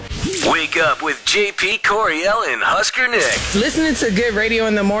Wake up with JP Coriel and Husker Nick. Listening to good radio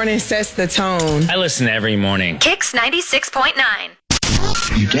in the morning sets the tone. I listen every morning. Kicks 96.9.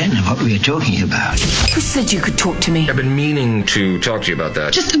 You didn't know what we were talking about. Who said you could talk to me? I've been meaning to talk to you about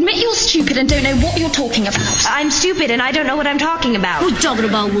that. Just admit you're stupid and don't know what you're talking about. I'm stupid and I don't know what I'm talking about. What are you talking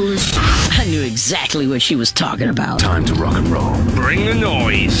about, Willis? I knew exactly what she was talking about. Time to rock and roll. Bring the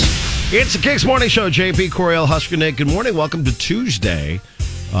noise. It's the Kicks Morning Show. JP Coriel, Husker Nick. Good morning. Welcome to Tuesday,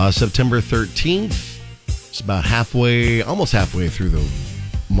 September 13th. It's about almost halfway through the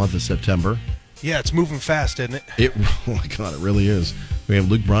month of September. Yeah, it's moving fast, isn't it? Oh my God, it really is. We have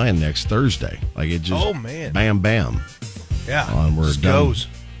Luke Bryan next Thursday. Like it just, oh man, bam, bam. Yeah, and we're done. Goes.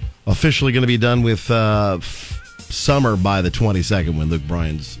 Officially going to be done with summer by the 22nd when Luke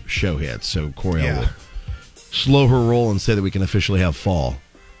Bryan's show hits. So Coriel will slow her roll and say that we can officially have fall.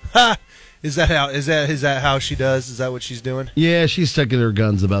 Is that how she does? Is that what she's doing? Yeah, she's sticking to her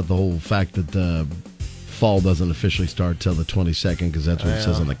guns about the whole fact that fall doesn't officially start till the 22nd because that's what it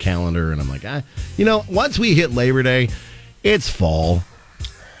says on the calendar. And I'm like, once we hit Labor Day, it's fall.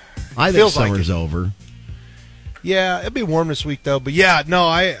 I think summer's over. Yeah, it'll be warm this week though. But yeah, no,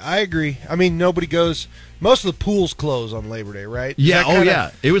 I agree. I mean, nobody goes. Most of the pools close on Labor Day, right? Yeah.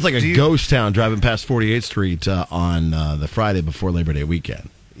 Yeah. It was like a ghost town driving past 48th Street on the Friday before Labor Day weekend.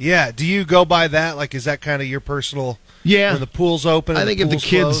 Yeah. Do you go by that? Like, is that kind of your personal? Yeah. When the pool's open. I think if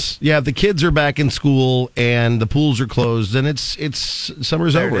the kids are back in school and the pools are closed, then it's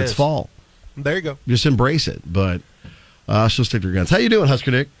summer's over. It's fall. There you go. Just embrace it. But she'll stick to her guns. How you doing,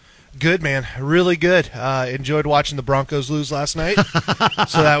 Husker Nick? Good, man. Really good. Enjoyed watching the Broncos lose last night.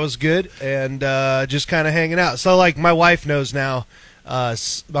 So that was good. And just kind of hanging out. So, like, my wife knows now I'm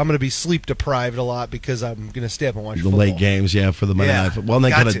going to be sleep deprived a lot because I'm going to stay up and watch football. Late games, for the Monday night football. And they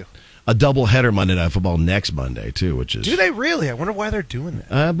got a doubleheader Monday Night Football next Monday, too, which is... Do they really? I wonder why they're doing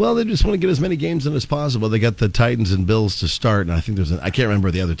that. Well, they just want to get as many games in as possible. They got the Titans and Bills to start, and I think I can't remember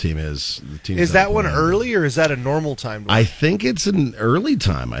what the other team is. Is that one early, or is that a normal time? I think it's an early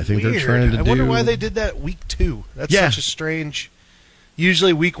time. I think they're trying to I wonder why they did that week 2. That's such a strange...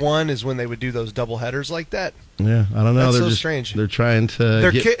 Usually week 1 is when they would do those doubleheaders like that. Yeah, I don't know. That's so strange. They're trying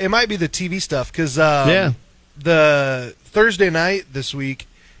to It might be the TV stuff, because the Thursday night this week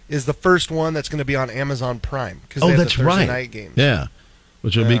is the first one that's going to be on Amazon Prime. Oh, that's the Thursday right. Night games. Yeah,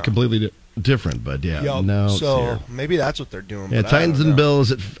 which will be completely different, but no. So maybe that's what they're doing. Yeah, Titans and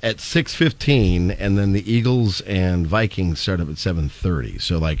Bills at 6:15, and then the Eagles and Vikings start up at 7:30.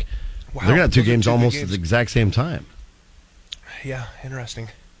 So they're going to have two games almost at the exact same time. Yeah, interesting.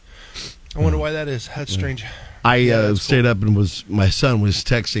 I wonder why that is. That's strange. I stayed up and my son was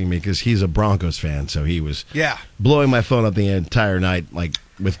texting me because he's a Broncos fan, so he was blowing my phone up the entire night, like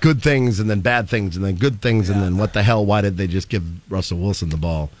with good things and then bad things and then good things and then what the hell? Why did they just give Russell Wilson the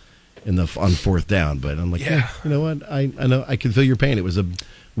ball on fourth down? But I'm like, you know what? I know I can feel your pain. It was a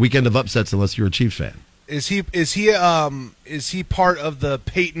weekend of upsets unless you're a Chiefs fan. Is he part of the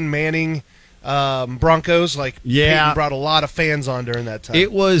Peyton Manning Broncos? Peyton brought a lot of fans on during that time.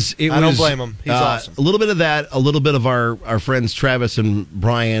 It was I don't blame him. He's awesome. A little bit of that, a little bit of our friends Travis and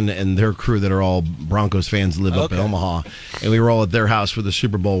Brian and their crew that are all Broncos fans live up in Omaha, and we were all at their house for the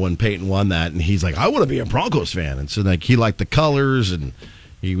Super Bowl when Peyton won that, and he's like, I want to be a Broncos fan, and so he liked the colors and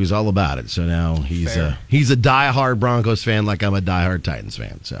he was all about it. So now he's a diehard Broncos fan, like I'm a diehard Titans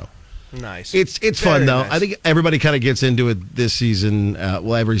fan. So. Nice. It's fun, though. Nice. I think everybody kind of gets into it this season,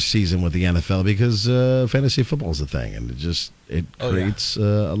 every season with the NFL because fantasy football is a thing, and it creates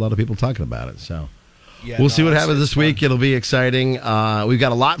a lot of people talking about it. So we'll see what happens this week. It'll be exciting. We've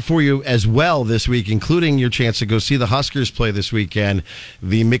got a lot for you as well this week, including your chance to go see the Huskers play this weekend.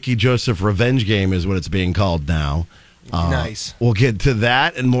 The Mickey Joseph Revenge Game is what it's being called now. Nice. We'll get to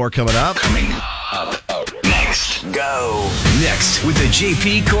that and more coming up. Next with the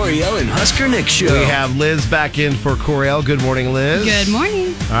JP Coriel and Husker Nick Show. We have Liz back in for Coriel. Good morning, Liz. Good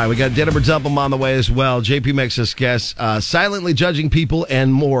morning. All right, we got Jennifer Dumpum on the way as well. JP makes us guess, silently judging people,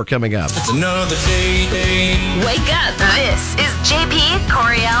 and more coming up. It's another day. Wake up. This is JP,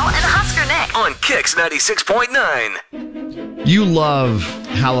 Coriel, and Husker Nick On Kicks 96.9. You love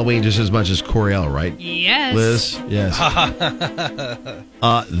Halloween just as much as Coriel, right? Yes. Liz? Yes.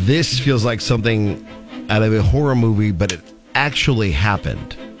 This feels like something out of a horror movie, but it actually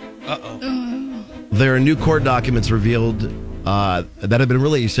happened. Uh-oh. There are new court documents revealed that have been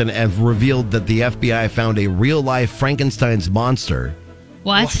released and have revealed that the FBI found a real-life Frankenstein's monster.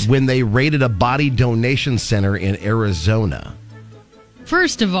 What? When they raided a body donation center in Arizona.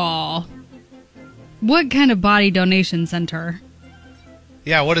 First of all, what kind of body donation center?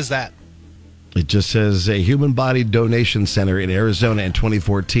 Yeah, what is that? It just says a human body donation center in Arizona in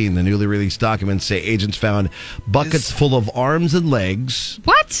 2014. The newly released documents say agents found buckets full of arms and legs.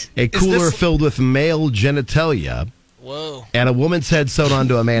 What? A cooler filled with male genitalia. Whoa. And a woman's head sewn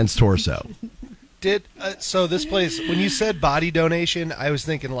onto a man's torso. So this place, when you said body donation, I was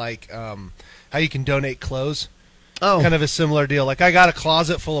thinking like how you can donate clothes. Oh. Kind of a similar deal. Like I got a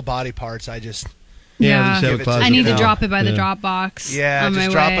closet full of body parts. I just... Yeah, just have a closet I need to full. drop it by the drop box. Yeah, on just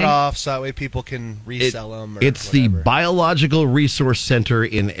my drop way. it off so that way people can resell them. It's the Biological Resource Center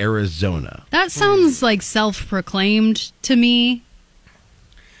in Arizona. That sounds like self-proclaimed to me.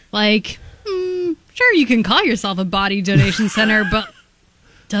 Like, sure, you can call yourself a body donation center, but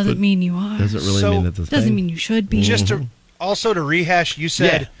doesn't mean you are. Doesn't really mean it's a thing. Doesn't mean you should be. Just to rehash, you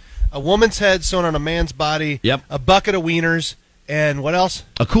said a woman's head sewn on a man's body. Yep. A bucket of wieners, and what else?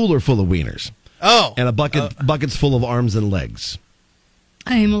 A cooler full of wieners. Oh. And a buckets full of arms and legs.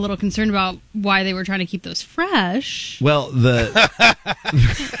 I am a little concerned about why they were trying to keep those fresh. Well, the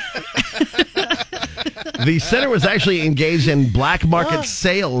center was actually engaged in black market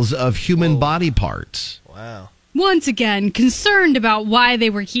sales of human body parts. Wow. Once again, concerned about why they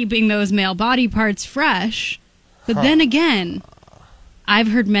were keeping those male body parts fresh. But then again, I've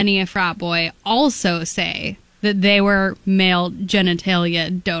heard many a frat boy also say that they were male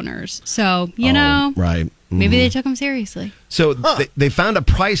genitalia donors. So, you know, right. Maybe they took them seriously. So they found a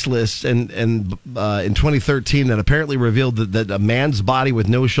price list in 2013 that apparently revealed that a man's body with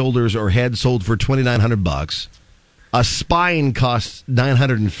no shoulders or head sold for $2,900. A spine costs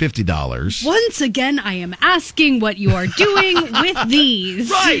 $950. Once again, I am asking what you are doing with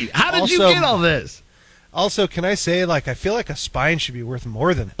these. Right. How did you get all this? Also, can I say, like, I feel like a spine should be worth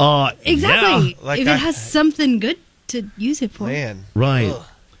more than Exactly. Yeah. Like if it has something good to use it for. Man. Right.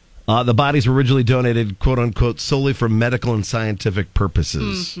 The bodies were originally donated, quote unquote, solely for medical and scientific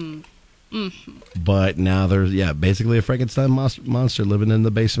purposes. But now there's, basically a Frankenstein monster living in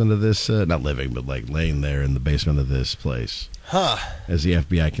the basement of this, not living, but like laying there in the basement of this place. As the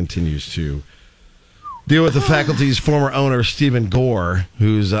FBI continues to deal with the faculty's former owner, Stephen Gore,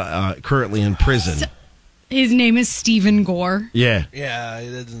 who's currently in prison. His name is Stephen Gore. Yeah. Yeah,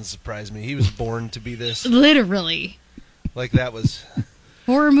 it doesn't surprise me. He was born to be this. Literally. Like that was...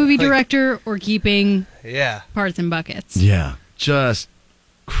 Horror movie director or keeping parts in buckets. Yeah. Just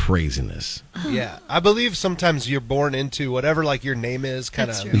craziness. Yeah. I believe sometimes you're born into whatever like your name is, kind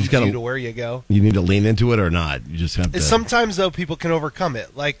of leads you to where you go. You need to lean into it or not. You just have to... Sometimes, though, people can overcome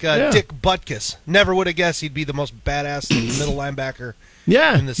it. Like Dick Butkus. Never would have guessed he'd be the most badass middle linebacker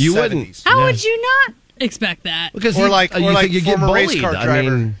in the 70s. Wouldn't. How would you not expect that? Because or like you get former race bullied. car driver. I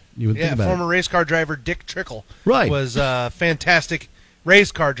mean, you would think about former race car driver Dick Trickle. Right. Was a fantastic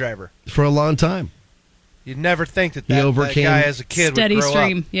race car driver. For a long time. You'd never think that overcame guy as a kid steady would grow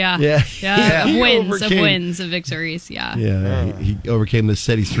stream. up. Yeah. Of He wins, of victories. Yeah. Yeah, he overcame the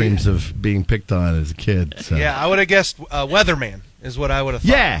steady streams of being picked on as a kid. So. Yeah, I would have guessed Weatherman is what I would have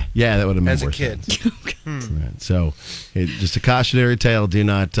thought. Yeah, that would have made as more a kid. sense. Right. So, just a cautionary tale: do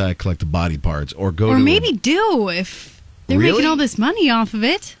not collect the body parts or go. Or to maybe do if they're making all this money off of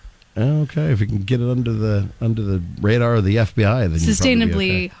it. Okay, if you can get it under the radar of the FBI, then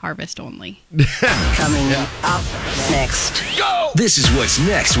sustainably harvest only. Coming up next. Go! This is what's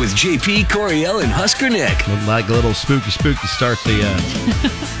next with JP, Coriel, and Husker Nick. Like a little spooky to start the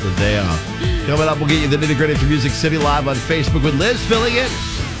day off. Coming up, we'll get you the nitty gritty for Music City live on Facebook with Liz filling in.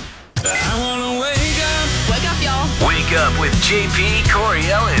 I wanna wake up. Wake up, y'all. Wake up with JP,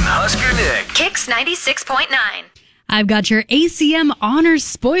 Coriel, and Husker Nick. Kicks 96.9. I've got your ACM Honors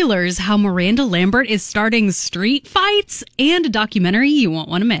spoilers, how Miranda Lambert is starting street fights, and a documentary you won't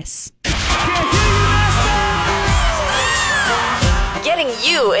want to miss. Getting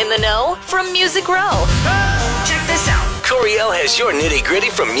you in the know from Music Row. Check this out. Coriel has your nitty gritty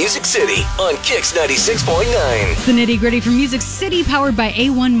from Music City on Kicks 96.9. The nitty gritty from Music City, powered by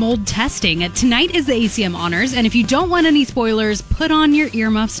A1 Mold Testing. Tonight is the ACM Honors, and if you don't want any spoilers, put on your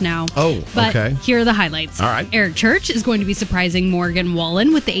earmuffs now. Oh, but okay. Here are the highlights. All right. Eric Church is going to be surprising Morgan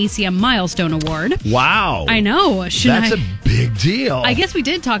Wallen with the ACM Milestone Award. Wow. I know. That's a big deal. I guess we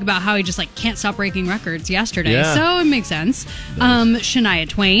did talk about how he just can't stop breaking records yesterday, Yeah. so it makes sense. Shania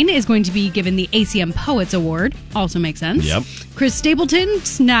Twain is going to be given the ACM Poets Award. Also makes sense. Yep. Chris Stapleton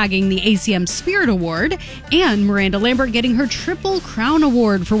snagging the ACM Spirit Award, and Miranda Lambert getting her Triple Crown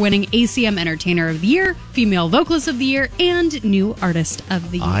Award for winning ACM Entertainer of the Year, Female Vocalist of the Year, and New Artist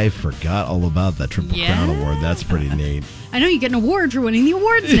of the Year. I forgot all about that Triple Crown Award. That's pretty neat. I know you get an award for winning the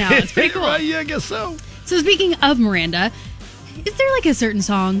awards now. It's pretty cool. Right, yeah, I guess so. So speaking of Miranda, Is there like a certain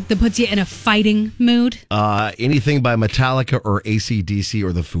song that puts you in a fighting mood? Anything by Metallica or AC/DC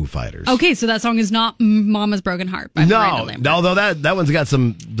or the Foo Fighters. Okay, so that song is not Mama's Broken Heart by Miranda Lambert. No, though that one's got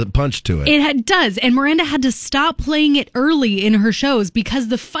the punch to it. It does, and Miranda had to stop playing it early in her shows because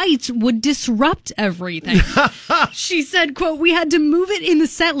the fights would disrupt everything. She said, quote, "We had to move it in the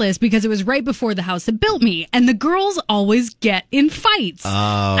set list because it was right before The House That Built Me, and the girls always get in fights.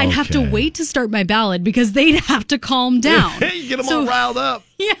 I'd have to wait to start my ballad because they'd have to calm down." You get them all riled up.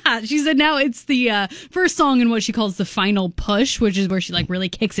 Yeah, she said now it's the first song in what she calls the final push, which is where she like really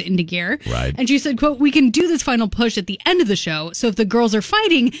kicks it into gear. Right. And she said, quote, "We can do this final push at the end of the show, so if the girls are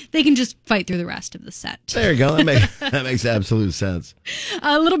fighting, they can just fight through the rest of the set." There you go. That makes absolute sense.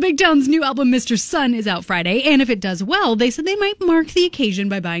 Little Big Town's new album, Mr. Sun, is out Friday, and if it does well, they said they might mark the occasion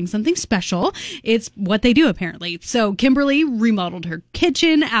by buying something special. It's what they do, apparently. So Kimberly remodeled her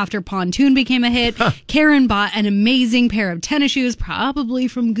kitchen after Pontoon became a hit. Karen bought an amazing pair of tennis shoes, probably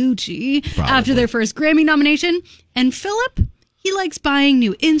from Gucci, after their first Grammy nomination. And Philip, he likes buying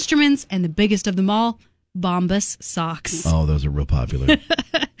new instruments, and the biggest of them all, Bombas socks. Oh, those are real popular.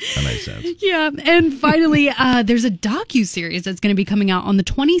 That makes sense. Yeah, and finally, there's a docu-series that's going to be coming out on the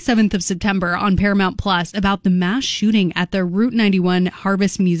 27th of September on Paramount Plus about the mass shooting at the Route 91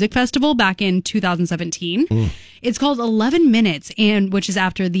 Harvest Music Festival back in 2017. It's called 11 Minutes, and which is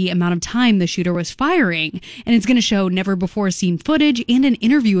after the amount of time the shooter was firing. And it's going to show never-before-seen footage and an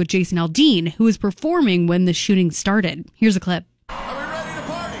interview with Jason Aldean, who was performing when the shooting started. Here's a clip.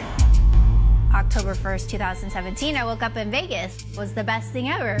 October 1st, 2017, I woke up in Vegas. It was the best thing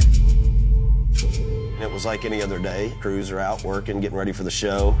ever. It was like any other day. Crews are out working, getting ready for the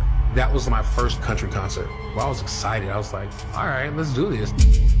show. That was my first country concert. Well, I was excited. I was like, all right, let's do this.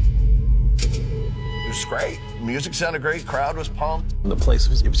 It was great. Music sounded great. Crowd was pumped. The place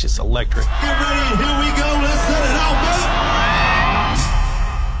was just electric. Get ready, here we go. Let's set it out,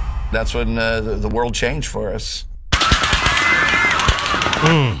 baby. That's when the world changed for us.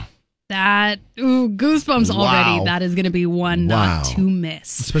 Goosebumps already. Wow. That is going to be one not to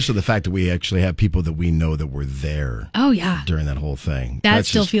miss. Especially the fact that we actually have people that we know that were there. Oh, yeah. During that whole thing. That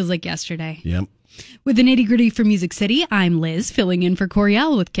still feels like yesterday. Yep. With the nitty gritty for Music City, I'm Liz, filling in for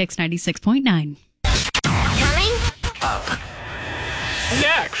Coriel with Kix 96.9. Coming up.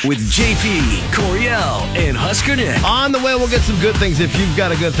 Next. With JP, Coriel, and Husker Nick. On the way, we'll get some good things. If you've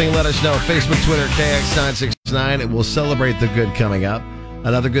got a good thing, let us know. Facebook, Twitter, KX969, and we'll celebrate the good coming up.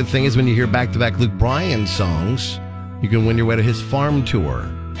 Another good thing is when you hear back-to-back Luke Bryan songs, you can win your way to his farm tour.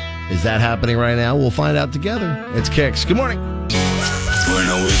 Is that happening right now? We'll find out together. It's Kix. Good morning. When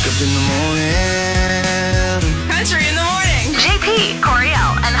I wake up in the morning. Country in the morning. JP,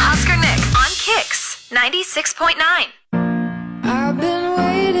 Coriel, and Husker Nick on Kix 96.9. I've been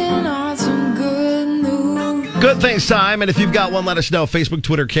waiting on some good news. Good things time, and if you've got one, let us know. Facebook,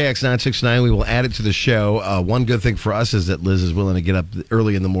 Twitter, KX969. We will add it to the show. One good thing for us is that Liz is willing to get up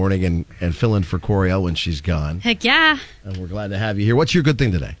early in the morning and fill in for Coriel when she's gone. Heck yeah. And we're glad to have you here. What's your good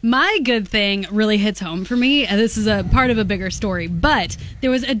thing today? My good thing really hits home for me. This is a part of a bigger story, but there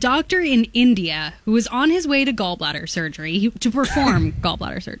was a doctor in India who was on his way to gallbladder surgery, to perform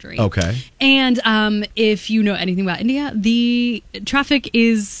gallbladder surgery. Okay. And if you know anything about India, the traffic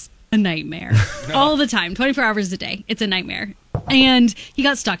is a nightmare all the time, 24 hours a day. It's a nightmare. And he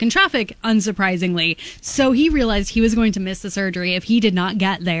got stuck in traffic, unsurprisingly. So he realized he was going to miss the surgery if he did not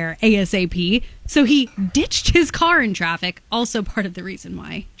get there ASAP. So he ditched his car in traffic, also part of the reason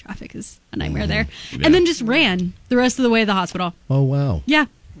why traffic is a nightmare there. Yeah. And then just ran the rest of the way to the hospital. Oh, wow. Yeah.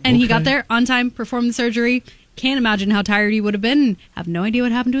 And he got there on time, performed the surgery. Can't imagine how tired he would have been. Have no idea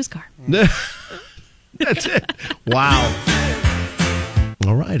what happened to his car. That's it. Wow.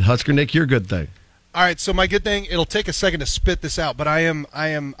 All right, Husker Nick, your good thing. All right, so my good thing, it'll take a second to spit this out, but I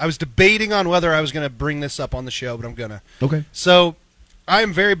was debating on whether I was going to bring this up on the show, but I'm going to. Okay. So I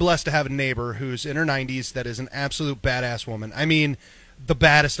am very blessed to have a neighbor who's in her 90s that is an absolute badass woman. I mean, the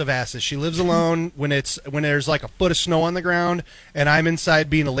baddest of asses. She lives alone when there's like a foot of snow on the ground, and I'm inside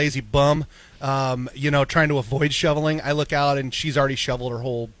being a lazy bum, trying to avoid shoveling. I look out, and she's already shoveled her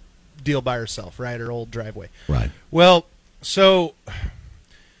whole deal by herself, right? Her old driveway. Right. Well, so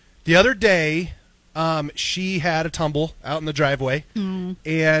the other day, she had a tumble out in the driveway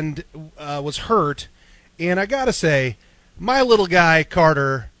and was hurt. And I got to say, my little guy,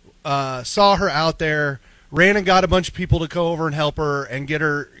 Carter, saw her out there, ran and got a bunch of people to go over and help her and get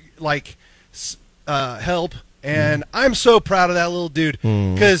her, help. And I'm so proud of that little dude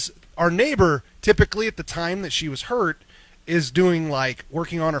because our neighbor, typically at the time that she was hurt, is doing,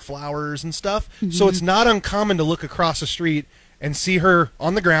 working on her flowers and stuff. Mm-hmm. So it's not uncommon to look across the street and see her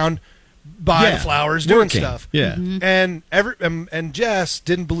on the ground, buying flowers, doing working. stuff. Yeah. And and Jess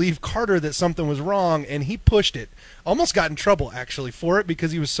didn't believe Carter that something was wrong, and he pushed it. Almost got in trouble actually for it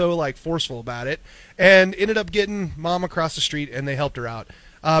because he was so like forceful about it, and ended up getting Mom across the street, and they helped her out.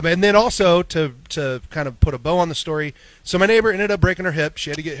 And then also to kind of put a bow on the story, so my neighbor ended up breaking her hip. She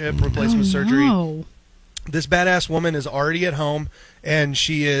had to get hip replacement surgery. No. This badass woman is already at home, and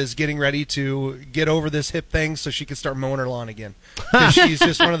she is getting ready to get over this hip thing so she can start mowing her lawn again. 'Cause she's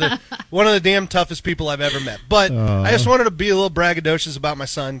just one of the damn toughest people I've ever met. But I just wanted to be a little braggadocious about my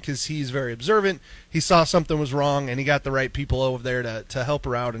son because he's very observant. He saw something was wrong, and he got the right people over there to help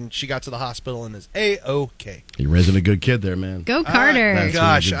her out, and she got to the hospital and is A-OK. You're raising a good kid there, man. Go Carter. That's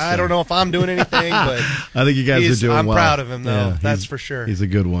Gosh, really good I don't stuff. know if I'm doing anything, but I think you guys are doing I'm well. proud of him, though. Yeah, That's for sure. He's a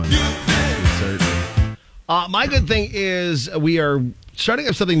good one. My good thing is we are starting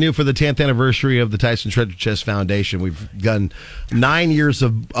up something new for the 10th anniversary of the Tyson Treasure Chest Foundation. We've done 9 years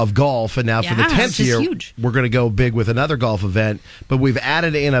of golf, and now for the 10th year, we're going to go big with another golf event, but we've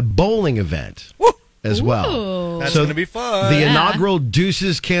added in a bowling event as well. That's going to be fun. The inaugural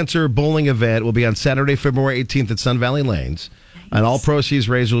Deuces Cancer Bowling event will be on Saturday, February 18th at Sun Valley Lanes. And all proceeds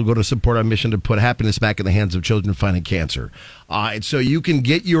raised will go to support our mission to put happiness back in the hands of children fighting cancer. And so you can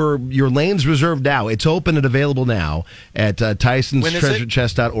get your lanes reserved now. It's open and available now at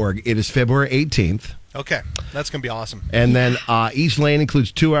TysonsTreasureChest.org. It is February 18th. Okay, that's going to be awesome. And then each lane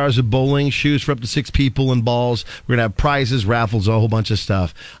includes 2 hours of bowling, shoes for up to 6 people, and balls. We're going to have prizes, raffles, a whole bunch of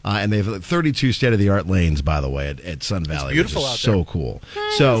stuff. And they have 32 state-of-the-art lanes, by the way, at Sun Valley. It's beautiful which is out there. so cool.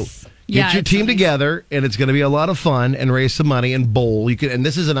 So Yeah, get your it's team nice. together, and it's going to be a lot of fun, and raise some money and bowl. And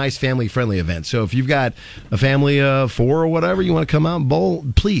this is a nice family-friendly event. So if you've got a family of 4 or whatever, you want to come out and bowl,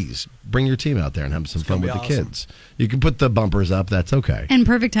 please bring your team out there and have some fun with the kids. You can put the bumpers up. That's okay. And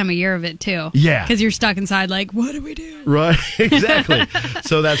perfect time of year of it, too. Yeah. Because you're stuck inside like, what do we do? Right, exactly.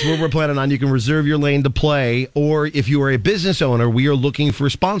 So that's what we're planning on. You can reserve your lane to play, or if you are a business owner, we are looking for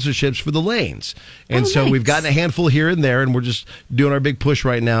sponsorships for the lanes. And so we've gotten a handful here and there, and we're just doing our big push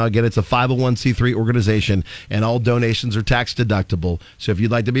right now. Again, it's a 501c3 organization, and all donations are tax deductible. So if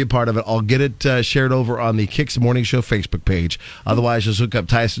you'd like to be a part of it, I'll get it shared over on the Kicks Morning Show Facebook page. Otherwise, just look up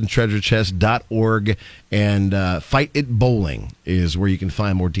TysonsTreasureChest.org, and Fight It Bowling is where you can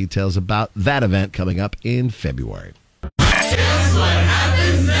find more details about that event coming up in February.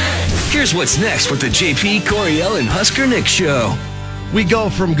 Here's what's next with the JP, Coriel, and Husker Nick show. We go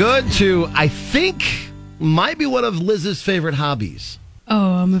from good to, I think, might be one of Liz's favorite hobbies.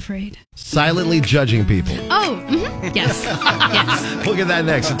 Oh, I'm afraid. Silently judging people. Oh, yes. Yes. We'll get that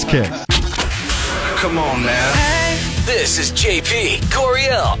next. It's Kick. Come on now. This is JP,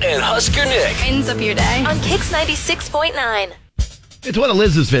 Coriel, and Husker Nick. Ends up your day on Kicks 96.9. It's one of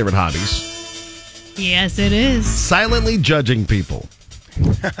Liz's favorite hobbies. Yes, it is. Silently judging people.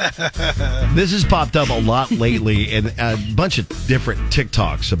 This has popped up a lot lately in a bunch of different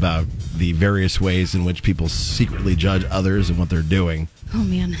TikToks about the various ways in which people secretly judge others and what they're doing. Oh,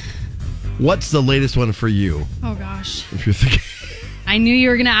 man. What's the latest one for you? Oh, gosh. If you're thinking... I knew you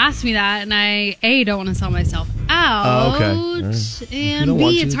were going to ask me that, and I, A, don't want to sell myself out. Oh, okay. All right. And don't B,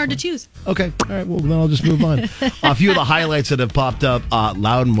 want to, it's hard to fine. choose. Okay. All right. Well, then I'll just move on. A few of the highlights that have popped up,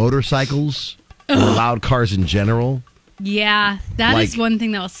 loud motorcycles or loud cars in general. Yeah, that is Like- one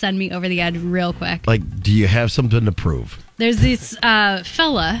thing that will send me over the edge real quick. Like, do you have something to prove? There's this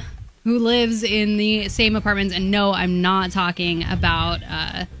fella who lives in the same apartments, and no, I'm not talking about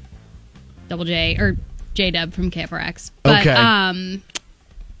Double J or J-Dub from KFRX. But Okay.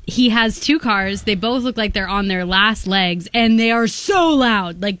 he has 2 cars. They both look like they're on their last legs, and they are so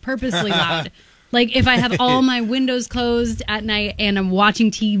loud, like purposely loud. Like if I have all my windows closed at night and I'm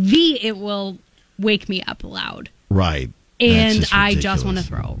watching TV, it will wake me up loud. Right. And I just want to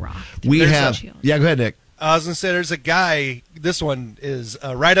throw a rock. We There's have... Yeah, go ahead, Nick. I was going to say, there's a guy, this one is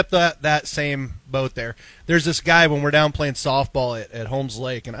right up that same boat there. There's this guy when we're down playing softball at Holmes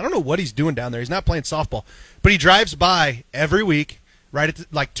Lake, and I don't know what he's doing down there. He's not playing softball, but he drives by every week, right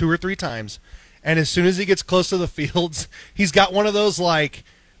at like 2 or 3 times, and as soon as he gets close to the fields, he's got one of those like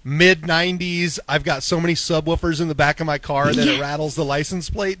mid-90s, I've got so many subwoofers in the back of my car that it rattles the license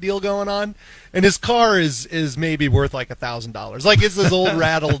plate deal going on. And his car is maybe worth like $1,000. Like it's this old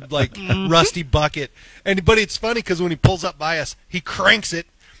rattled, like rusty bucket. But it's funny because when he pulls up by us, he cranks it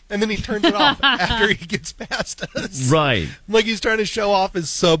and then he turns it off after he gets past us. Right. Like he's trying to show off his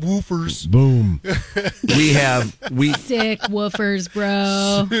subwoofers. Boom. we Sick woofers,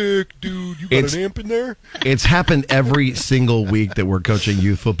 bro. Sick, dude. You got an amp in there? It's happened every single week that we're coaching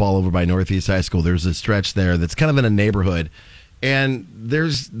youth football over by Northeast High School. There's a stretch there that's kind of in a neighborhood, And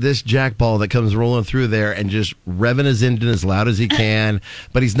there's this jackball that comes rolling through there and just revving his engine as loud as he can.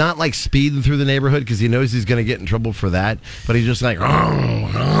 But he's not like speeding through the neighborhood because he knows he's going to get in trouble for that. But he's just like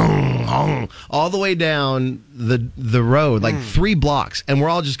all the way down the road, like 3 blocks. And we're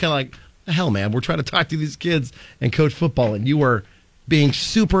all just kind of like, hell, man, we're trying to talk to these kids and coach football. And you are being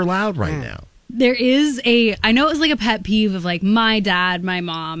super loud right now. There is I know it was like a pet peeve of like my dad, my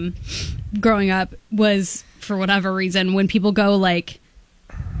mom growing up was, for whatever reason, when people go like,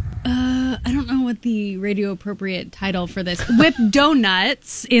 I don't know what the radio appropriate title for this, whip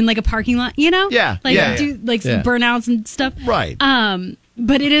donuts in like a parking lot, you know? Yeah. Like do like some burnouts and stuff. Right.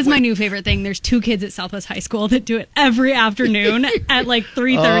 But it is my new favorite thing. There's 2 kids at Southwest High School that do it every afternoon at like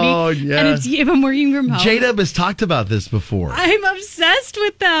 3:30. Oh, yeah. And it's if I'm working from home. J-Dub has talked about this before. I'm obsessed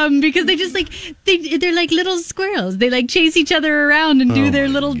with them because they just like they're like little squirrels. They like chase each other around and do their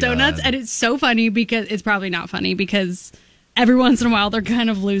little donuts, and it's so funny because it's probably not funny because every once in a while they're kind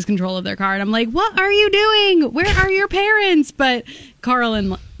of lose control of their car, and I'm like, "What are you doing? Where are your parents?" But Carl,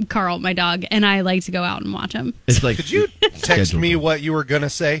 my dog, and I like to go out and watch them. It's like, could you text me what you were gonna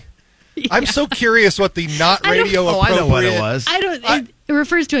say? Yeah. I'm so curious what the not radio appropriate. I know what it was. It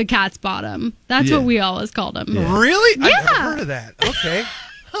refers to a cat's bottom. That's what we always called them. Yeah. Really? Yeah. I've never heard of that. Okay.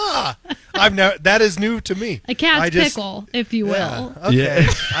 Huh. That is new to me. A cat's pickle, if you will. Yeah. Okay.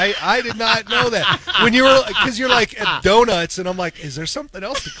 Yeah. I did not know that. When you were, because you're like donuts, and I'm like, is there something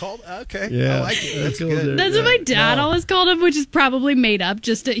else to call? Okay. Yeah. I like it. That's good. That's what my dad always called them, which is probably made up.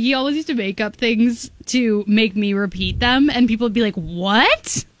 He always used to make up things to make me repeat them, and people would be like,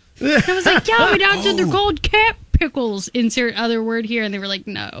 what? And I was like, yeah, my dad said they're called cat pickles. Insert other word here. And they were like,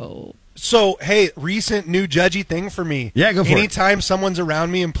 no. So, hey, recent new judgy thing for me. Yeah, go for it. Anytime someone's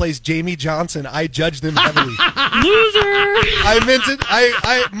around me and plays Jamie Johnson, I judge them heavily. Loser! I meant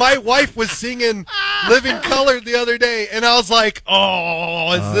it. My wife was singing Living Color the other day, and I was like,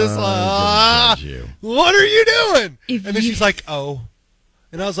 oh, is this what are you doing? And then she's like, oh.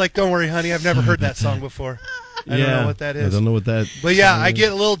 And I was like, don't worry, honey, I've never heard that song before. I don't know what that is. I don't know what that But yeah, I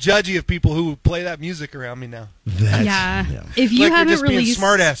get a little judgy of people who play that music around me now. If you haven't released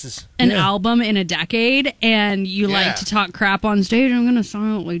smartasses. an album in a decade and you like to talk crap on stage, I'm going to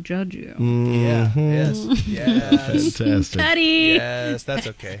silently judge you. Yeah. Yes. Fantastic. Petty. Yes, that's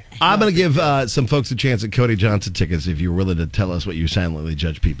okay. I'm going to give some folks a chance at Cody Johnson tickets if you're willing to tell us what you silently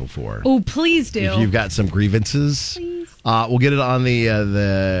judge people for. Oh, please do. If you've got some grievances. We'll get it on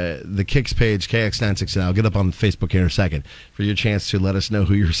the Kicks page, KX960. I'll get up on Facebook here in a second for your chance to let us know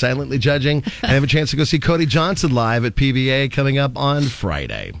who you're silently judging and have a chance to go see Cody Johnson live at PBA coming up on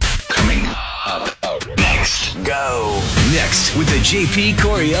Friday. Coming up next. Go. Next with the JP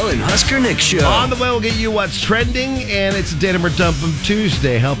Coriel and Husker Nick show. On the way, we'll get you what's trending, and it's a Datum or Dump 'em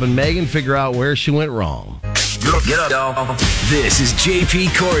Tuesday, helping Megan figure out where she went wrong. Get up, y'all. This is JP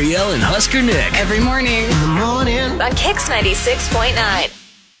Coriel and Husker Nick. Every morning. In the morning. On Kicks 96.9.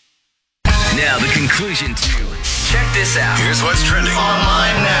 Now the conclusion to Check This Out. Here's what's trending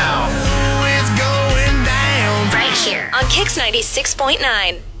online now. It's going down. Right here. On Kicks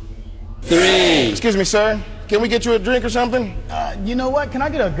 96.9. 3. Excuse me, sir. Can we get you a drink or something? You know what? Can I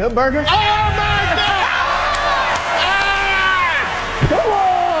get a good burger? Oh, my God! Come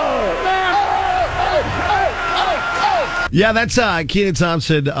on! Yeah, that's Kenan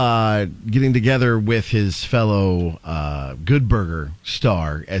Thompson getting together with his fellow Good Burger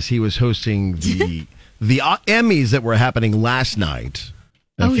star as he was hosting the Emmys that were happening last night.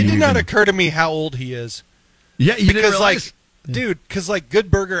 It did not occur to me how old he is. Yeah, you didn't realize? Dude, because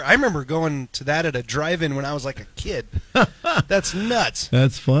Good Burger, I remember going to that at a drive-in when I was like a kid. That's nuts.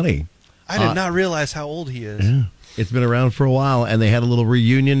 That's funny. I did not realize how old he is. Yeah. It's been around for a while, and they had a little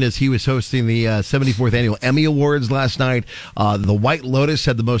reunion as he was hosting the 74th Annual Emmy Awards last night. The White Lotus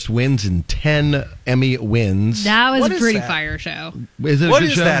had the most wins in 10 Emmy wins. That was a pretty fire show. Is it what a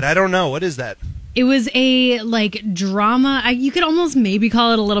good is show? that? I don't know. What is that? It was a drama. You could almost maybe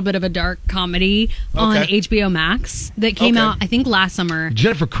call it a little bit of a dark comedy on HBO Max that came out, I think, last summer.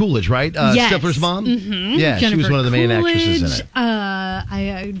 Jennifer Coolidge, right? Yes. Stifler's mom? Mm-hmm. Yeah, Jennifer she was one of the main actresses in it.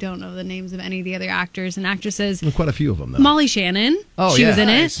 I don't know the names of any of the other actors and actresses. Well, quite a few of them, though. Molly Shannon. She was in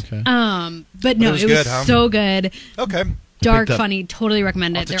it. Okay. But no, it was so good. Okay. Dark, funny, totally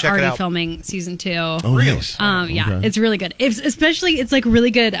recommend it. They're already filming season 2. Oh, nice. Yeah, it's really good. Especially, it's like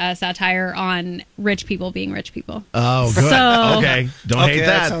really good satire on rich people being rich people. Oh, good. Okay. Don't hate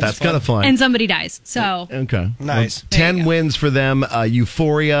that. That's kind of fun. And somebody dies. So okay. Nice. Well, 10 wins for them.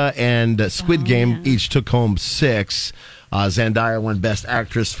 Euphoria and Squid Game each took home 6. Zendaya won Best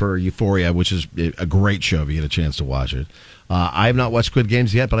Actress for Euphoria, which is a great show if you get a chance to watch it. I have not watched Squid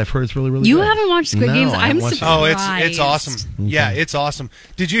Games yet, but I've heard it's really, really You good. haven't watched Squid Games? I haven't I'm watched it. surprised. Oh, it's awesome. Okay. Yeah, it's awesome.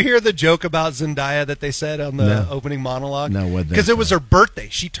 Did you hear the joke about Zendaya that they said on the opening monologue? No, what? Because it was her birthday.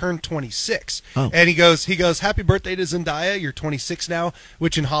 She turned 26. Oh. And he goes, happy birthday to Zendaya. You're 26 now,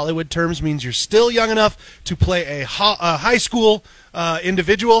 which in Hollywood terms means you're still young enough to play a high school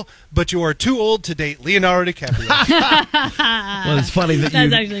individual, but you are too old to date Leonardo DiCaprio. Well, it's funny that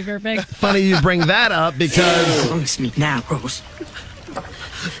That's actually perfect. Funny you bring that up because Promise me now, Rose.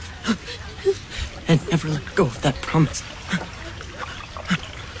 And never let go of that promise.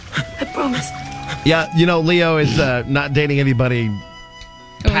 I promise. yeah, Leo is not dating anybody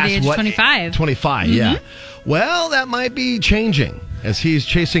Over the age of 25. 25, yeah. Well, that might be changing as he's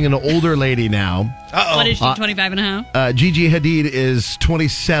chasing an older lady now. Uh-oh. What is she, 25 and a half? Gigi Hadid is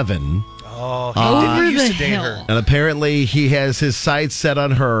 27. Oh, he used to date her. And apparently he has his sights set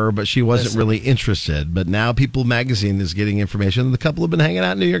on her, but she wasn't really interested. But now People Magazine is getting information that the couple have been hanging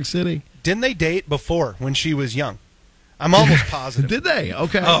out in New York City. Didn't they date before when she was young? I'm almost positive. Did they?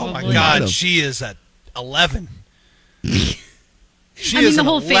 Okay. Oh, my God. She is at 11. She is the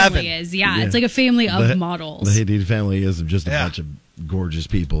whole 11. family is. Yeah, it's like a family of models. The Hadid family is just a bunch of gorgeous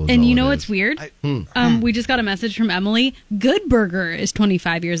people. And you know what's weird? We just got a message from Emily. Good Burger is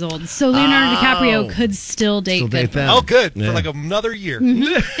 25 years old, so Leonardo DiCaprio could still date Good Burger. Oh, good. For like another year.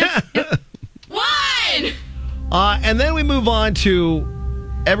 One! And then we move on to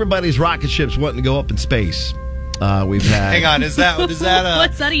everybody's rocket ships wanting to go up in space. We've had. Hang on, is that a? What's that,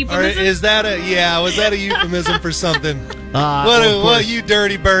 a euphemism? Was that a euphemism for something? What you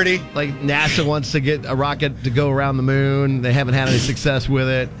dirty birdie? Like NASA wants to get a rocket to go around the moon. They haven't had any success with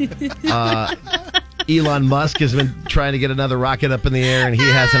it. Elon Musk has been trying to get another rocket up in the air, and he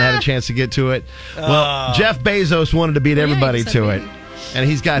hasn't had a chance to get to it. Well, Jeff Bezos wanted to beat everybody to it, and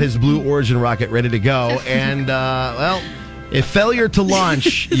he's got his Blue Origin rocket ready to go. And a failure to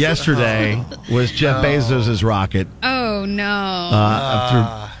launch yesterday was Jeff Bezos' rocket. Oh, no.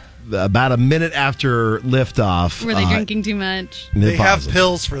 After about a minute after liftoff. Were they drinking too much? They have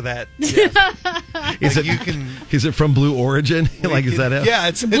pills for that. Is it from Blue Origin? Is that it? Yeah,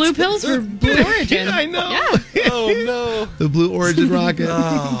 it's blue pills for Blue Origin. I know. Yeah. Oh, no. The Blue Origin rocket.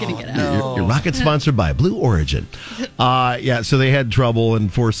 I'm going to get out. Your rocket sponsored by Blue Origin. So they had trouble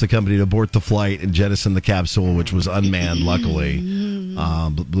and forced the company to abort the flight and jettison the capsule, which was unmanned, luckily.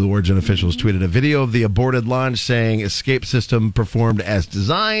 Blue Origin officials tweeted a video of the aborted launch saying escape system performed as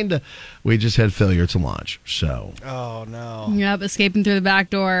designed. We just had failure to launch. So. Oh, no. Yep, escaping through the back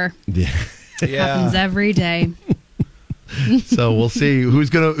door. Yeah. Happens every day. So we'll see who's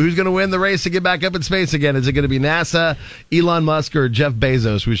gonna win the race to get back up in space again. Is it going to be NASA, Elon Musk, or Jeff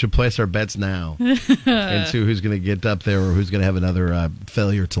Bezos? We should place our bets now and see who's going to get up there or who's going to have another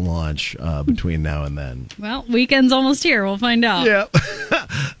failure to launch between now and then. Well, weekend's almost here. We'll find out. Yep.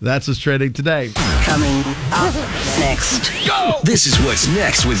 That's what's trending today. Coming up next. Go! This is what's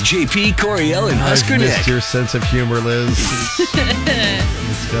next with JP, Coriel, and Husker Nick. Missed your sense of humor, Liz.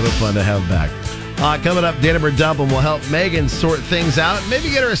 It's kind of fun to have back. Coming up, Datum or Dump, and we'll help Megan sort things out. Maybe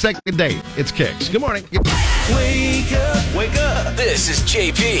get her a second date. It's Kicks. Good morning. Wake up, wake up. This is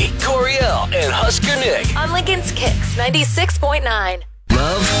JP, Coriel, and Husker Nick. On Lincoln's Kicks 96.9.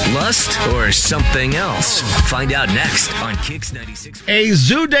 Love, lust, or something else? Find out next on Kicks 96. A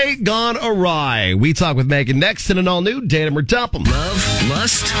zoo date gone awry. We talk with Megan next in an all-new Datum or Dump 'em. Love,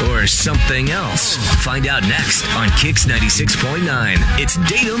 lust, or something else? Find out next on Kicks 96.9. It's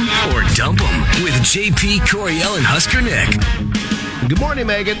Datum or Dump 'em with JP, Coriel, and Husker Nick. Good morning,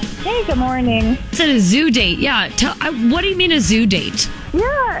 Megan. Hey, good morning. Said a zoo date. Yeah. What do you mean a zoo date?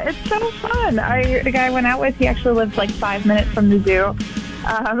 Yeah, it's so fun. The guy I went out with, he actually lives like 5 minutes from the zoo.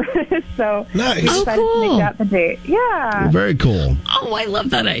 So nice. we decided to make that the date. Yeah. Very cool. Oh, I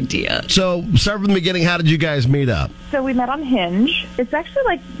love that idea. So, start from the beginning. How did you guys meet up? So we met on Hinge. It's actually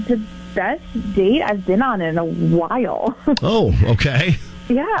like the best date I've been on in a while. Oh, okay.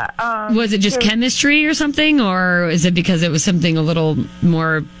 Yeah. Was it just chemistry or something, or is it because it was something a little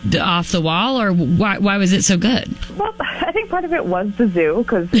more off the wall, or why was it so good? Well, I think part of it was the zoo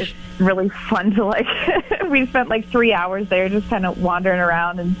because it's really fun to we spent like 3 hours there just kind of wandering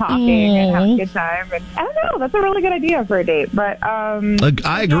around and talking and having a good time. And I don't know, that's a really good idea for a date. But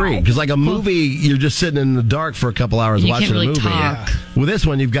I agree because like a movie, you're just sitting in the dark for a couple hours watching can't really a movie. talk. With this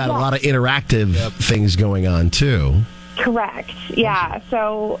one, you've got a lot of interactive things going on too. Correct. Yeah.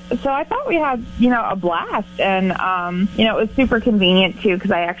 So I thought we had, a blast, and it was super convenient too,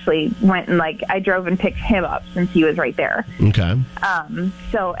 because I actually went and I drove and picked him up since he was right there. Okay.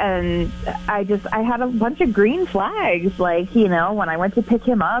 So, and I had a bunch of green flags. When I went to pick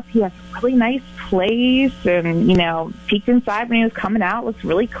him up, he has a really nice place, and peeked inside when he was coming out. Looks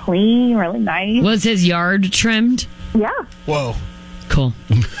really clean, really nice. Was his yard trimmed? Yeah. Whoa. Cool.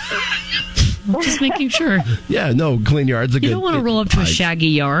 Just making sure. Yeah, no, clean yard's a good... You don't want to roll up to a shaggy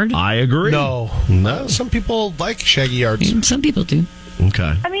yard. I agree. No. Some people like shaggy yards. Some people do.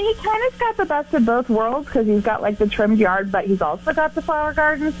 Okay. I mean, he kind of's got the best of both worlds, because he's got the trimmed yard, but he's also got the flower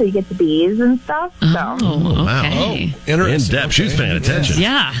garden, so you get the bees and stuff. So. Oh, wow. okay. Oh, interesting. In depth. She's paying attention.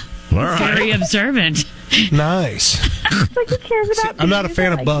 Yeah. All right. Very observant. Nice. He cares about I'm not a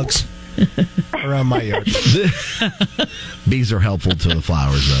fan of bugs around my yard. Bees are helpful to the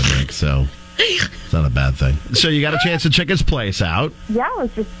flowers, though, Nick, so it's not a bad thing. So you got a chance to check his place out. Yeah, I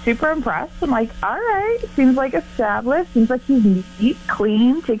was just super impressed. I'm like, all right, seems established. Seems like he's neat,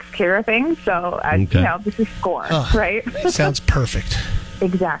 clean, takes care of things. So, this is score, right? Sounds perfect.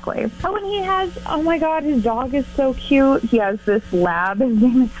 Exactly. Oh, and he has, oh my God, his dog is so cute. He has this lab. His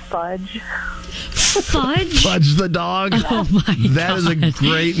name is Fudge. Fudge? Fudge the dog? Oh my God. That is a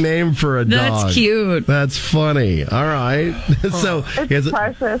great name for a dog. That's cute. That's funny. All right. So it's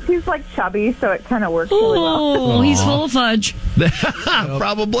precious. He's chubby, so it kind of works really well. Oh, he's full of fudge.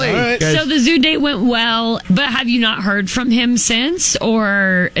 Probably. All right. So the zoo date went well, but have you not heard from him since?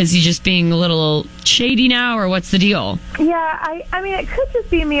 Or is he just being a little shady now, or what's the deal? Yeah, I mean, it could just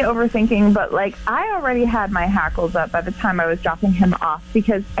be me overthinking, but I already had my hackles up by the time I was dropping him off,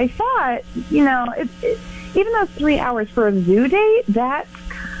 because I thought, even though 3 hours for a zoo date, that's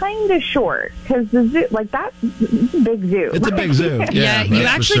kind of short, because the zoo, that's a big zoo. It's a big zoo. Yeah, you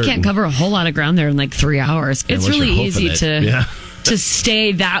actually can't cover a whole lot of ground there in 3 hours. It's really easy to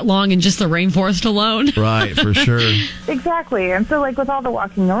stay that long in just the rainforest alone. Right, for sure. Exactly. And so, with all the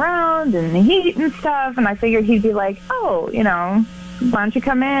walking around and the heat and stuff, and I figured he'd be like, oh, why don't you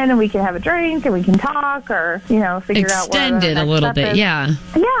come in and we can have a drink and we can talk, or, figure out what extend it a little bit, yeah.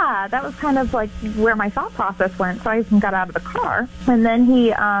 Yeah, that was kind of where my thought process went. So I even got out of the car, and then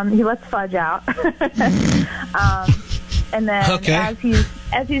he lets Fudge out. And then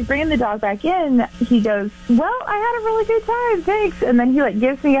as he's bringing the dog back in, he goes, well, I had a really good time, thanks. And then he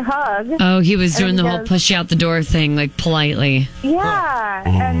gives me a hug. Oh, he was doing the whole push you out the door thing, politely. Yeah,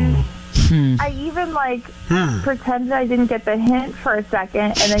 and I even pretended I didn't get the hint for a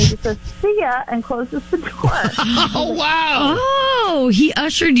second, and then he just says, see ya, and closes the door. Oh, wow. Oh, he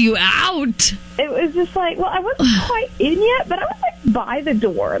ushered you out. It was just I wasn't quite in yet, but I was by the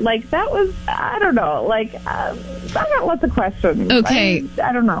door. That was, I don't know, I got lots of questions. Okay.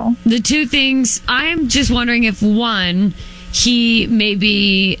 I don't know. The two things, I'm just wondering if, one, he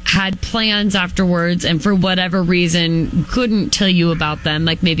maybe had plans afterwards and for whatever reason couldn't tell you about them.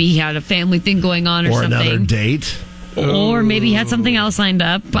 Maybe he had a family thing going on or something. Or another date. Or maybe he had something else lined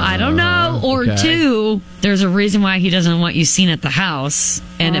up. I don't know. Or two, there's a reason why he doesn't want you seen at the house.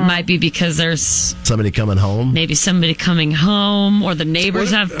 And it might be because there's somebody coming home. Maybe somebody coming home, or the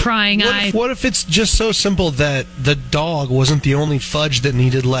neighbors have prying eyes. What if it's just so simple that the dog wasn't the only Fudge that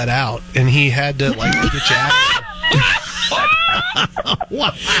needed let out, and he had to get you out?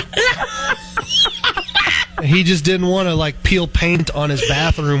 What? He just didn't want to peel paint on his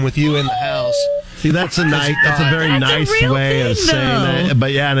bathroom with you in the house. See, that's a very nice way of saying that.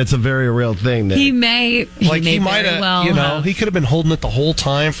 But yeah, and it's a very real thing. That he might have, he could have been holding it the whole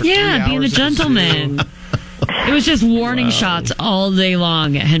time for 3 hours. Being a gentleman. It was just warning shots all day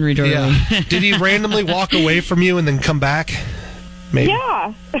long at Henry Doorly. Yeah. Did he randomly walk away from you and then come back? Maybe.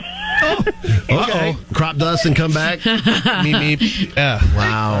 Yeah. Okay. Crop dust and come back? Meep. Yeah.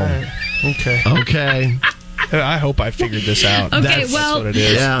 Wow. Right. Okay. I hope I figured this out. Okay, That's what it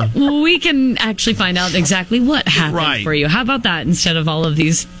is. Yeah. We can actually find out exactly what happened for you. How about that instead of all of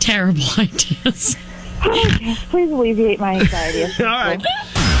these terrible ideas? Okay, please alleviate my anxiety. All right.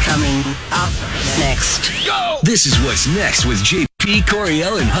 Coming up next. Go! This is What's Next with JP,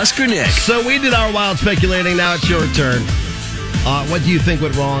 Coriel, and Husker Nick. So we did our wild speculating. Now it's your turn. What do you think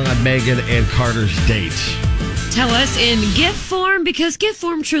went wrong on Meghan and Carter's date? Tell us in GIF form, because GIF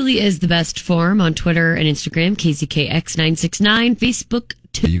form truly is the best form. On Twitter and Instagram, KZKX969, Facebook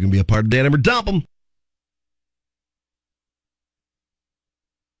too. You can be a part of Dan Ember Dump 'em.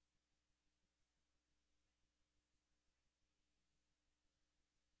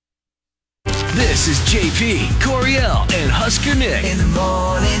 This is JP, Coriel, and Husker Nick. In the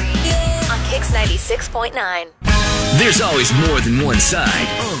morning. On Kicks 96.9. There's always more than one side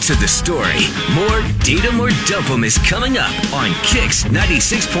to the story. More Date 'em or Dump 'em is coming up on Kicks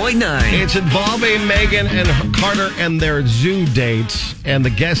 96.9. It's involving Megan and Carter and their zoo dates, and the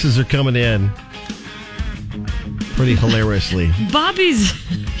guesses are coming in pretty hilariously. Bobby's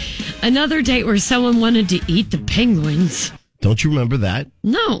another date where someone wanted to eat the penguins. Don't you remember that?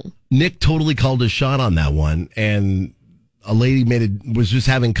 No. Nick totally called his shot on that one, and a lady was just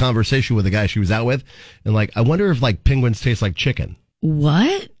having conversation with a guy she was out with, and like, I wonder if like penguins taste like chicken.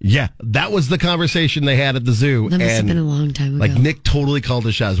 What? Yeah, that was the conversation they had at the zoo. That must have been a long time ago. Like, Nick totally called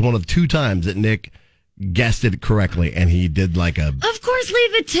his shot. It was one of the 2 times that Nick guessed it correctly, and he did like a... Of course,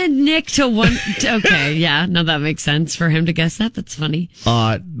 leave it to Nick to one... Okay, yeah, no, that makes sense for him to guess that. That's funny.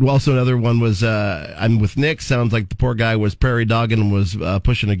 Also, another one was, I'm with Nick. Sounds like the poor guy was prairie dogging and was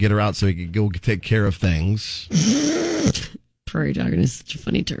pushing to get her out so he could go take care of things. Prairie dogging is such a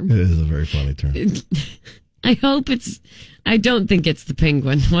funny term. It is a very funny term. I don't think it's the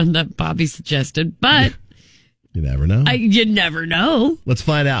penguin one that Bobby suggested, but... You never know. You never know. Let's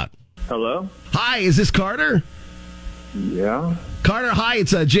find out. Hello? Hi, is this Carter? Yeah. Carter, hi.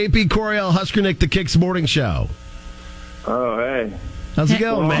 It's JP Coriel, Husker Nick, the Kicks Morning Show. Oh, hey. How's it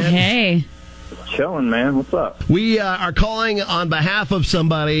going, man? Hey. Chilling, man. What's up? We are calling on behalf of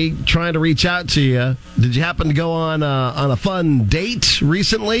somebody trying to reach out to you. Did you happen to go on a fun date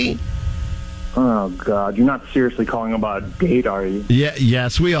recently? Oh, God. You're not seriously calling about a date, are you? Yeah.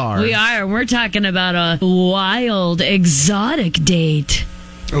 Yes, we are. We are. We're talking about a wild, exotic date.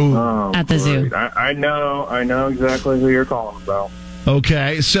 Oh, at the zoo. I know exactly who you're calling about.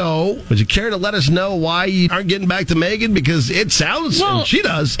 Okay, so would you care to let us know why you aren't getting back to Megan? Because it sounds, and she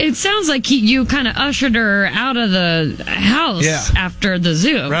does. It sounds like you kind of ushered her out of the house after the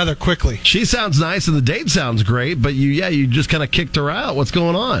zoo. Rather quickly. She sounds nice and the date sounds great, but you just kind of kicked her out. What's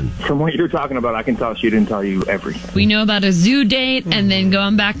going on? From what you're talking about, I can tell she didn't tell you everything. We know about a zoo date and then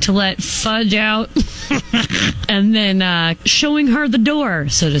going back to let Fudge out and then showing her the door,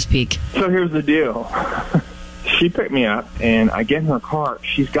 so to speak. So here's the deal. She picked me up, and I get in her car.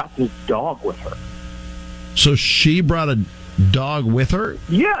 She's got this dog with her. So she brought a dog with her?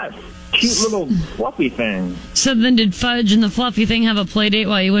 Yes. Cute little fluffy thing. So then did Fudge and the fluffy thing have a play date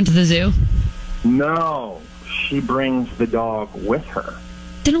while you went to the zoo? No. She brings the dog with her.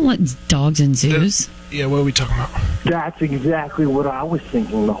 They don't let dogs in zoos. Yeah, what are we talking about? That's exactly what I was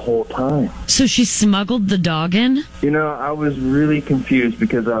thinking the whole time. So she smuggled the dog in? You know, I was really confused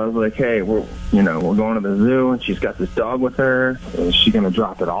because I was like, hey, we're going to the zoo and she's got this dog with her. Is she going to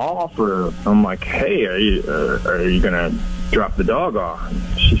drop it off? Or I'm like, hey, are you going to drop the dog off?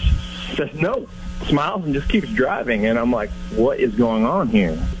 And she says no, smiles and just keeps driving. And I'm like, what is going on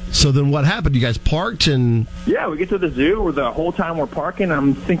here? So then what happened? You guys parked and... Yeah, we get to the zoo where the whole time we're parking,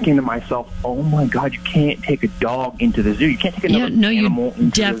 I'm thinking to myself, oh my God, you can't take a dog into the zoo. You can't take another animal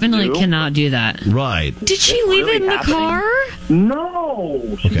into definitely the zoo. cannot do that. Right. Did she leave it in the car?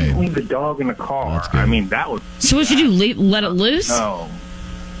 No. She didn't leave the dog in the car. I mean, that would... So what should you do, let it loose? No.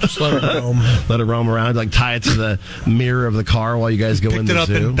 Just let it roam. Let it roam around, like tie it to the mirror of the car while you guys go in the zoo. Picked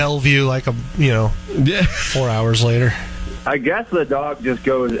it up in Bellevue like 4 hours later. I guess the dog just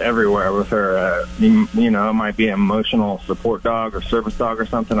goes everywhere with her. It might be an emotional support dog or service dog or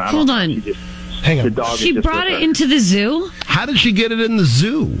something. Hold on. Hang on. The dog She brought it into the zoo? How did she get it in the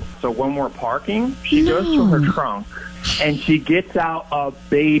zoo? So when we're parking, she goes to her trunk and she gets out a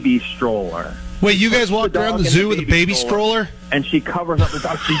baby stroller. Wait, you guys walked around the zoo with a baby stroller? And she covers up the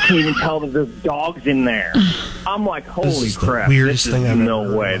dog so you can't even tell that there's dogs in there. I'm like, holy crap. Weirdest this thing is I've no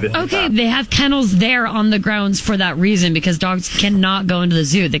ever way. heard. Okay, they have kennels there on the grounds for that reason because dogs cannot go into the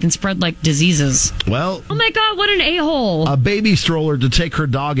zoo. They can spread like diseases. Well... Oh my God, what an a-hole. A baby stroller to take her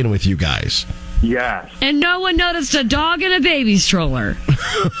dog in with you guys. Yes. And no one noticed a dog in a baby stroller.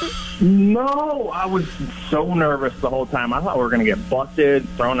 No, I was so nervous the whole time. I thought we were going to get busted,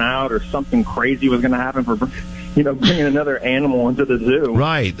 thrown out, or something crazy was going to happen for, bringing another animal into the zoo.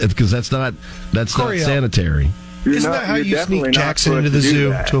 Right, because that's not sanitary. Isn't that how you sneak Jackson into the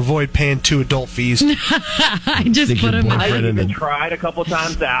zoo to avoid paying 2 adult fees? I just put him in. I even tried a couple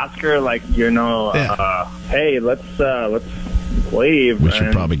times to ask her, hey, let's leave. We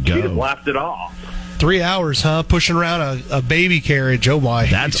should probably go. She just laughed it off. 3 hours, huh? Pushing around a baby carriage. Oh, my.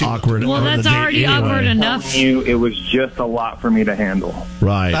 That's awkward. Well, that's already awkward enough. It was just a lot for me to handle.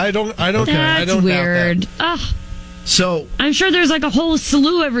 Right. I don't That's weird. Ugh. So I'm sure there's like a whole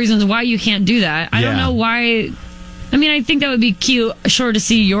slew of reasons why you can't do that. I don't know why. I mean, I think that would be cute, sure, to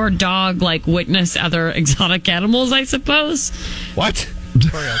see your dog like witness other exotic animals, I suppose. What?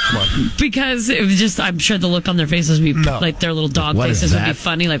 Come on. Because it was just, I'm sure the look on their faces would be like their little dog What faces is would be that?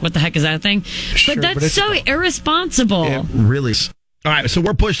 funny. Like, what the heck is that thing? Sure, but but that's it's so irresponsible. It really. All right, so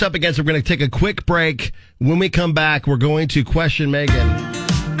we're pushed up against it. We're going to take a quick break. When we come back, we're going to question Megan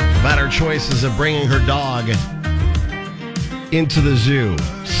about her choices of bringing her dog into the zoo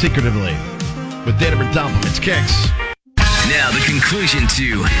secretively with Date 'em or Dump 'em. It's Kicks. Now the conclusion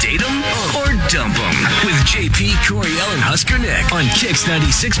to Date 'em or Dump 'em with JP, Coriel, and Husker Nick on Kicks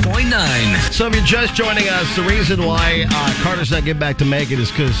 96.9. So if you're just joining us, the reason why Carter's not getting back to Megan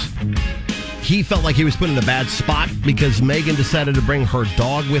is because he felt like he was put in a bad spot because Megan decided to bring her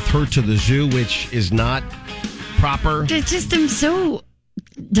dog with her to the zoo, which is not proper. I just am so...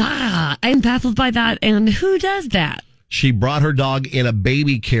 I'm baffled by that. And who does that? She brought her dog in a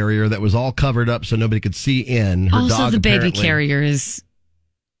baby carrier that was all covered up so nobody could see in. Her Also, dog the baby apparently- carrier is...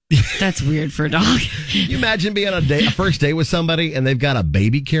 That's weird for a dog. Can you imagine being on a first date with somebody and they've got a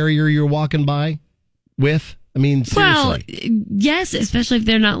baby carrier you're walking by with? I mean, seriously. Well, yes, especially if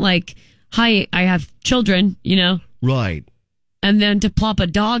they're not like, hi, I have children, you know? Right. And then to plop a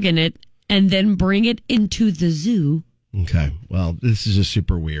dog in it and then bring it into the zoo. Okay. Well, this is just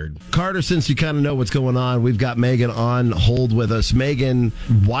super weird. Carter, since you kind of know what's going on, we've got Megan on hold with us. Megan,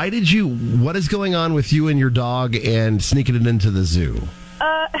 what is going on with you and your dog and sneaking it into the zoo?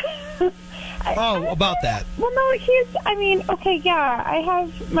 About that. Well, no, I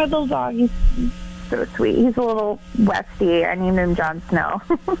have my little dog. He's so sweet. He's a little Westie. I named him Jon Snow.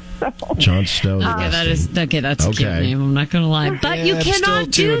 Jon Snow. Okay, that's a cute Okay. name. I'm not going to lie. But Yeah, you I'm still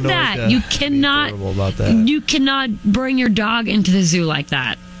cannot too do annoyed that. to You be cannot. adorable about that. You cannot bring your dog into the zoo like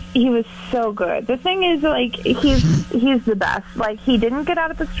that. He was so good. The thing is, like, he's the best. Like, he didn't get out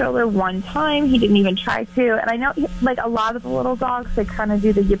of the stroller one time. He didn't even try to. And I know, like, a lot of the little dogs, they kind of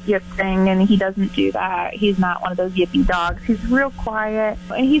do the yip yip thing, and he doesn't do that. He's not one of those yippy dogs. He's real quiet.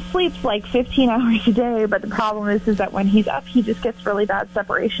 And he sleeps, like, 15 hours a day. But the problem is that when he's up, he just gets really bad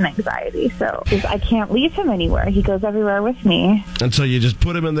separation anxiety. So I can't leave him anywhere. He goes everywhere with me. And so you just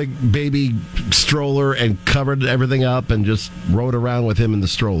put him in the baby stroller and covered everything up and just rode around with him in the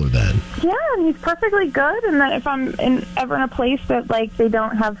stroller then. Yeah, and he's perfectly good. And then if I'm ever in a place that, like, they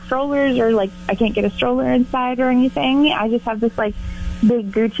don't have strollers or, like, I can't get a stroller inside or anything, I just have this, like,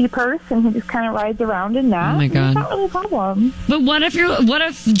 big Gucci purse, and he just kind of rides around in that. Oh, my God. It's not really a problem. But what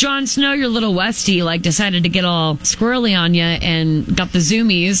if Jon Snow, your little Westie, like decided to get all squirrely on you and got the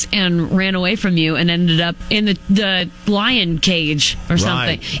zoomies and ran away from you and ended up in the lion cage or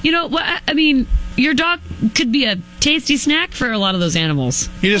something? Right. You know what? I mean, your dog could be a tasty snack for a lot of those animals.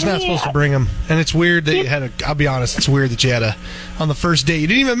 You're just not supposed to bring them. And it's weird that you had I'll be honest, it's weird that you had on the first date. You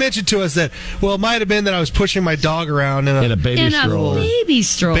didn't even mention to us that, well, it might have been that I was pushing my dog around in a baby stroller. Baby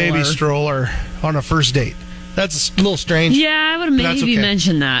stroller. Baby stroller on a first date. That's a little strange. Yeah, I would have But that's maybe okay.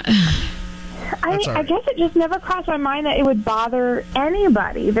 mentioned that. I guess it just never crossed my mind that it would bother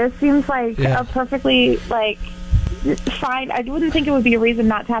anybody. This seems like a perfectly, like, fine. I wouldn't think it would be a reason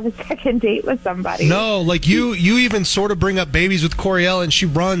not to have a second date with somebody. No, like you even sort of bring up babies with Coriel, and she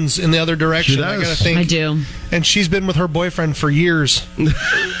runs in the other direction. She does. I gotta think. I do. And she's been with her boyfriend for years.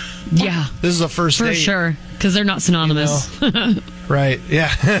 Yeah. This is a first For date. sure, because they're not synonymous. Right, yeah.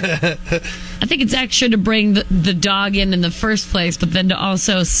 I think it's extra to bring the dog in the first place, but then to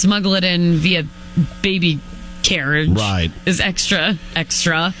also smuggle it in via baby carriage is extra.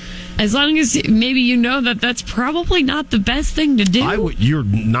 As long as maybe you know that that's probably not the best thing to do. You're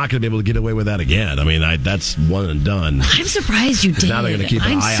not going to be able to get away with that again. I mean, that's one and done. I'm surprised you did. Now they're going to keep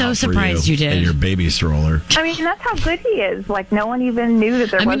an eye I'm so out surprised for you did. in your baby stroller. I mean, that's how good he is. Like, no one even knew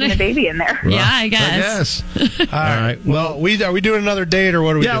that there wasn't a baby in there. Yeah, I guess. All right. Well, are we doing another date or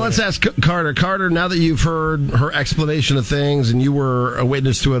what are we doing? Yeah, let's ask Carter. Carter, now that you've heard her explanation of things and you were a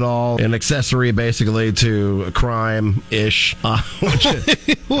witness to it all, an accessory basically to a crime-ish.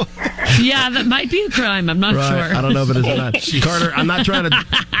 Yeah, that might be a crime. I'm not sure. I don't know if it is or not. Carter, I'm not trying to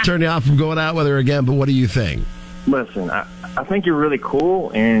turn you off from going out with her again, but what do you think? Listen, I think you're really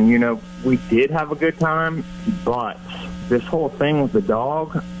cool, and, we did have a good time, but this whole thing with the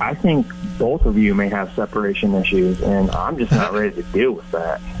dog, I think both of you may have separation issues, and I'm just not ready to deal with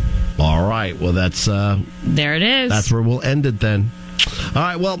that. All right. Well, that's... there it is. That's where we'll end it then. All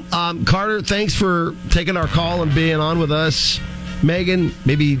right. Well, Carter, thanks for taking our call and being on with us. Megan,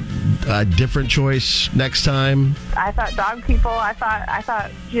 maybe a different choice next time. I thought dog people. I thought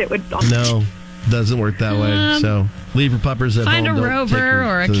shit would. No, doesn't work that way. So leave your puppers at Find home. a Don't take her rover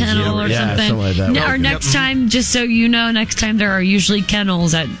or a to the zoo. kennel or Yeah, something. like that. Or next time, just so you know, next time there are usually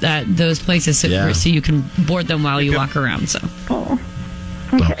kennels at those places so you can board them while you walk around. So.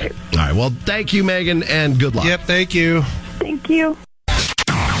 Okay. All right. Well, thank you, Megan, and good luck. Yep, thank you. Thank you.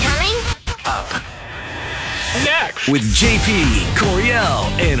 Next. With JP, Coriel,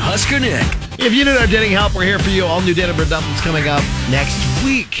 and Husker Nick. If you need our dating help, we're here for you. All new Datum or Dump 'Em's coming up next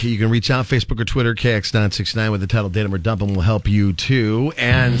week. You can reach out Facebook or Twitter, KX969 with the title Datum or Dump 'Em will help you too.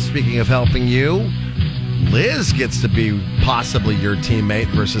 And speaking of helping you, Liz gets to be possibly your teammate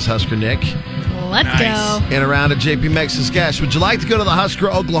versus Husker Nick. Let's go. In a round of JP Makes Us Guess. Would you like to go to the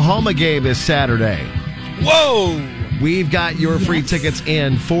Husker-Oklahoma game this Saturday? Whoa! We've got your free tickets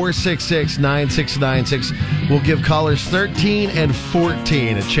in 466-9696. We'll give callers 13 and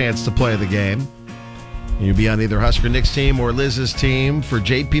 14 a chance to play the game. You'll be on either Husker Nick's team or Liz's team for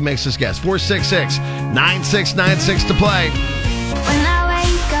JP Makes Us Guess. 466-9696 to play. When I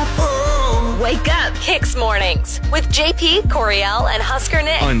wake up, wake up, Kicks Mornings with JP, Coriel, and Husker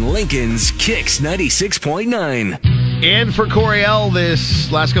Nick. On Lincoln's Kicks 96.9. And for Coriel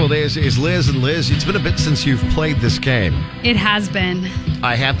this last couple of days is Liz. And Liz, it's been a bit since you've played this game. It has been.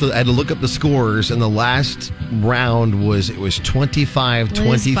 I had to look up the scores, and the last round was 25-23.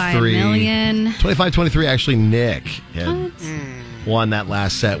 Liz by a million. 25-23, actually, Nick had won that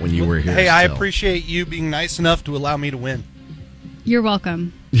last set when you were here. Hey, I appreciate you being nice enough to allow me to win. You're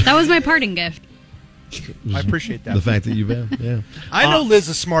welcome. That was my parting gift. I appreciate that. The fact that you've been, yeah. I know Liz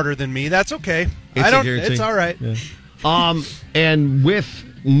is smarter than me. That's okay. It's all right. Yeah. And with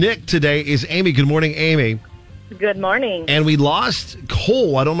Nick today is Amy. Good morning, Amy. Good morning. And we lost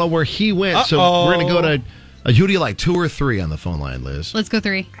Cole. I don't know where he went, so we're going to go to who do you like, 2 or 3 on the phone line, Liz? Let's go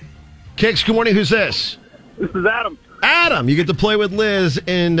 3. Kicks, good morning. Who's this? This is Adam. Adam, you get to play with Liz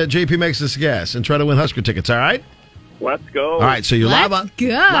in JP Makes Us Guess and try to win Husker tickets, all right? Let's go. All right, so you're live on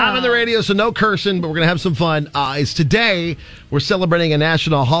live the radio, so no cursing, but we're going to have some fun. It's today. We're celebrating a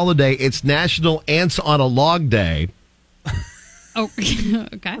national holiday. It's National Ants on a Log Day. Oh,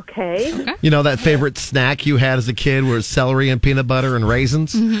 okay. You know that favorite snack you had as a kid where it's celery and peanut butter and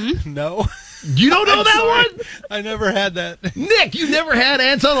raisins? Mm-hmm. No. You don't know that one? I never had that. Nick, you never had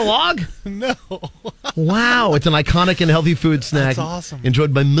ants on a log? No. Wow, it's an iconic and healthy food snack. That's awesome.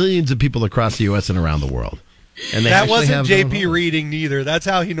 Enjoyed by millions of people across the U.S. and around the world. And that wasn't JP reading neither. That's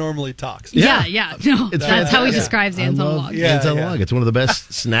how he normally talks. Yeah. No, that's how he describes ants on a log. Ants on a log. It's one of the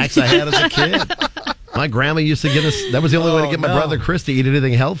best snacks I had as a kid. My grandma used to get us. That was the only way to get my brother Chris to eat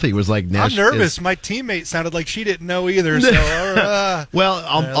anything healthy. Was like, I'm nervous. My teammate sounded like she didn't know either. So, well,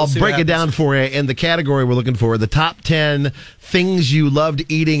 I'll break it down for you. In the category we're looking for, the top 10 things you loved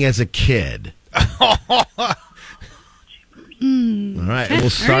eating as a kid. All right, we'll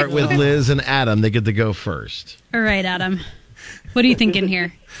start with Liz and Adam. They get to go first. All right, Adam. What are you thinking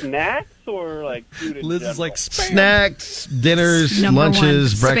here? Snacks or like food in Liz is general? like spam. Snacks, dinners, Number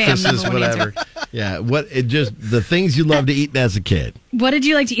lunches, one. breakfasts, Spam, number one whatever. Yeah, the things you love to eat as a kid. What did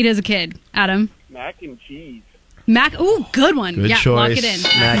you like to eat as a kid, Adam? Mac and cheese. Ooh, good one. Good yeah, choice. lock it in.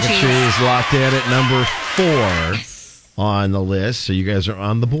 Mac and cheese locked in at number 4 on the list. So you guys are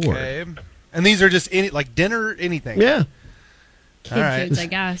on the board. Okay. And these are just like dinner, anything. Yeah. Kid foods, I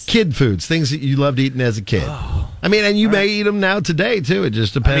guess. Kid foods, things that you loved eating as a kid. I mean, and you may eat them now today, too. It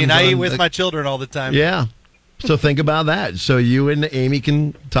just depends. I eat with my children all the time. Yeah. So think about that. So you and Amy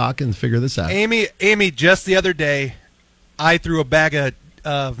can talk and figure this out. Amy, just the other day, I threw a bag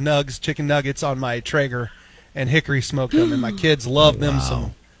of chicken nuggets on my Traeger, and Hickory smoked them, and my kids love them.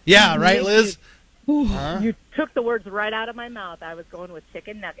 So, yeah, right, Liz? You took the words right out of my mouth. I was going with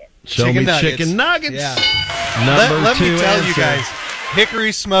chicken nuggets. Chicken nuggets. Yeah. Number 2 me tell answer. you guys,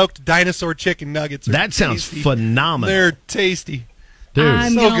 Hickory smoked dinosaur chicken nuggets. That sounds tasty. phenomenal. They're tasty. Dude.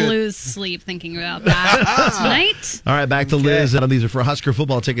 I'm So going to good. lose sleep thinking about that tonight. All right, back to Liz. These are for Husker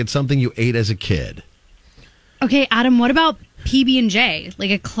football tickets, something you ate as a kid. Okay, Adam, what about PB&J?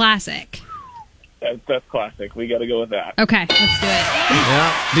 Like a classic. That's classic. We got to go with that. Okay, let's do it.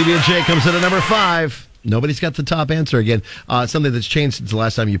 Yeah, PB&J comes in at number 5. Nobody's got the top answer again. Something that's changed since the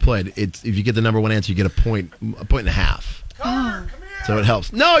last time you played. It's if you get the number 1 answer, you get a point and a half. So it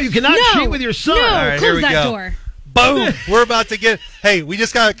helps. No, you cannot cheat with your son. No, All right, close here we that go. door. Boom! We're about to get. Hey, we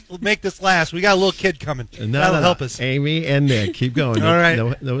just got to make this last. We got a little kid coming. That'll help us. Amy and Nick, keep going. All right.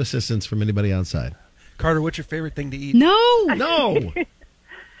 No assistance from anybody outside. Carter, what's your favorite thing to eat? No.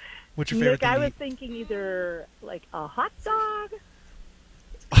 What's your favorite Nick, thing I to was eat? thinking either like a hot dog.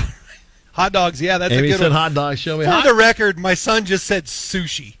 Hot dogs, yeah, that's Amy a good said one. hot dogs. Show me For hot. the record, my son just said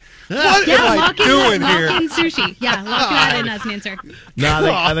sushi. What Yeah, am I lock doing in here? sushi. Yeah, lock that in as an answer. No,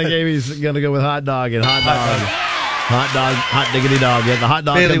 I think Amy's going to go with hot dog and hot dog. Hot diggity dog. Yeah, the hot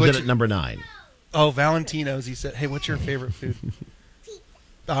dog Bailey, comes in what's at number 9. Oh, Valentino's. He said, hey, what's your favorite food?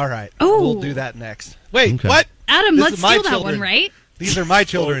 All right. Oh. We'll do that next. Wait, Okay. what? Adam, This let's is my steal that children. one, right? These are my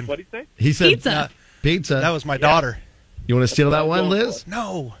children. What did he say? He said Pizza. pizza. That was my daughter. You want to steal that one, Liz?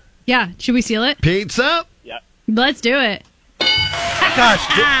 No. Yeah. Should we seal it? Pizza? Yeah. Let's do it. Gosh,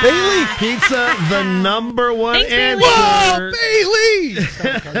 Bailey. Pizza, the number one Thanks, answer. Bailey.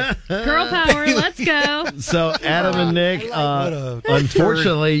 Whoa, Bailey! Girl power. Let's go. So Adam and Nick,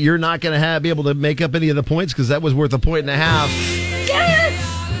 unfortunately, you're not going to be able to make up any of the points because that was worth 1.5 points.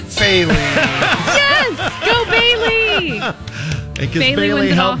 Yes! Bailey. Yes! Go Bailey! Because Bailey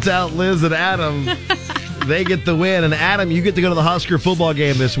helped out Liz and Adam, they get the win. And Adam, you get to go to the Husker football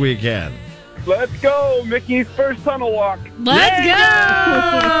game this weekend. Let's go. Mickey's first tunnel walk. Let's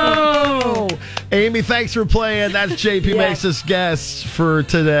go! Amy, thanks for playing. That's JP Makes Us Guess for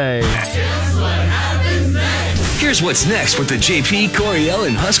today. Here's what's next with the JP, Coriel,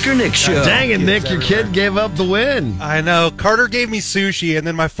 and Husker Nick show. Dang it, Nick, your kid gave up the win. I know. Carter gave me sushi, and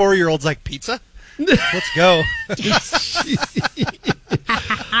then my 4-year-old's like, pizza? Let's go.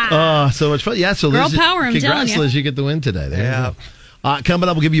 So much fun. Yeah, so Girl Liz, power, I'm congrats, telling you. Liz, you get the win today. There you go. Coming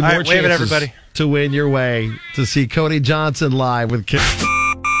up, we'll give you more wave it, chances everybody. to win your way to see Cody Johnson live with Kids. You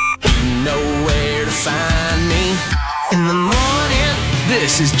know where to find me in the morning.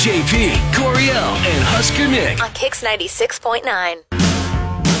 This is JP, Coriel, and Husker Nick. On Kix 96.9.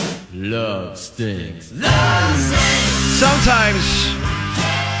 Love stinks. Sometimes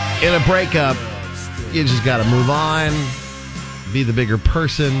in a breakup, you just got to move on, be the bigger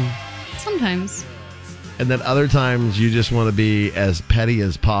person. Sometimes. And then other times you just want to be as petty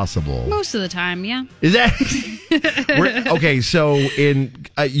as possible. Most of the time, yeah. Is that okay? So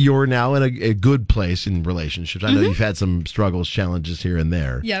you're now in a good place in relationships. I know you've had some struggles, challenges here and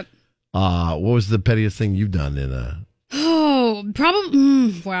there. Yep. What was the pettiest thing you've done in a? Oh,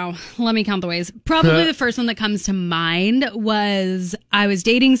 probably. Wow. Let me count the ways. Probably the first one that comes to mind was I was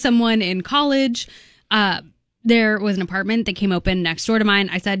dating someone in college. There was an apartment that came open next door to mine.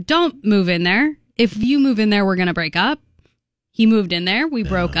 I said, "Don't move in there. If you move in there, we're going to break up." He moved in there. We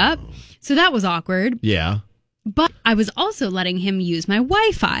broke up. So that was awkward. Yeah. But I was also letting him use my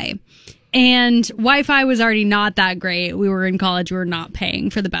Wi-Fi. And Wi-Fi was already not that great. We were in college. We were not paying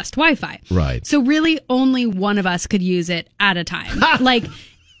for the best Wi-Fi. Right. So really only one of us could use it at a time.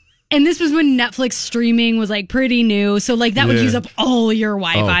 And this was when Netflix streaming was like pretty new. So like that would use up all your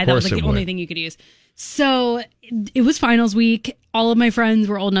Wi-Fi. That was like the only thing you could use. So it was finals week. All of my friends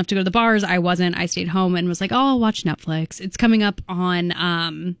were old enough to go to the bars. I wasn't. I stayed home and was like, "Oh, I'll watch Netflix." It's coming up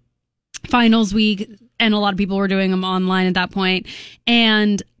on finals week, and a lot of people were doing them online at that point.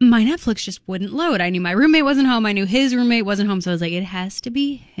 And my Netflix just wouldn't load. I knew my roommate wasn't home. I knew his roommate wasn't home. So I was like, it has to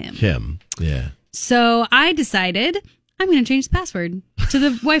be him. Him, yeah. So I decided I'm going to change the password to the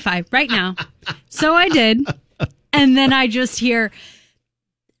Wi-Fi right now. So I did. And then I just hear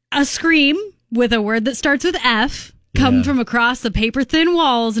a scream with a word that starts with F come from across the paper thin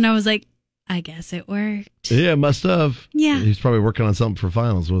walls. And I was like, I guess it worked. Yeah, must have. Yeah. He's probably working on something for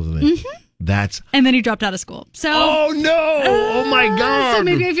finals, wasn't he? Mm-hmm. And then he dropped out of school. So. Oh, no. Oh, my God. So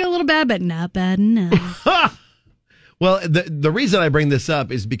maybe I feel a little bad, but not bad enough. Well, the reason I bring this up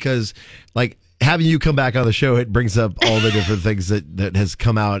is because, like, having you come back on the show, it brings up all the different things that has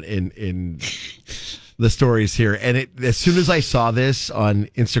come out in the stories here. And as soon as I saw this on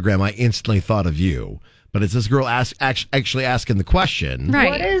Instagram, I instantly thought of you. But it's this girl actually asking the question.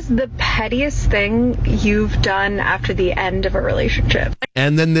 Right. What is the pettiest thing you've done after the end of a relationship?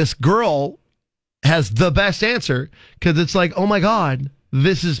 And then this girl has the best answer because it's like, oh my God,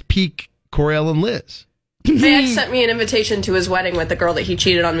 this is peak Coriel and Liz. My ex sent me an invitation to his wedding with the girl that he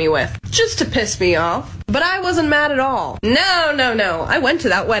cheated on me with, just to piss me off. But I wasn't mad at all. No. I went to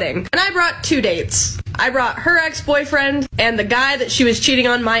that wedding, and I brought 2 dates. I brought her ex-boyfriend and the guy that she was cheating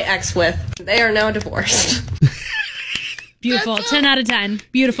on my ex with. They are now divorced. Beautiful. 10 out of 10.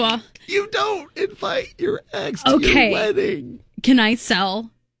 Beautiful. You don't invite your ex to your wedding. Can I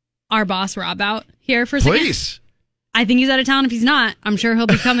sell our boss Rob out here for a second? Please. I think he's out of town. If he's not, I'm sure he'll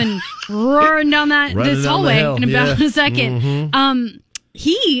be coming roaring down this hallway in about a second. Mm-hmm.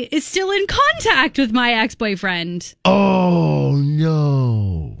 He is still in contact with my ex-boyfriend. Oh,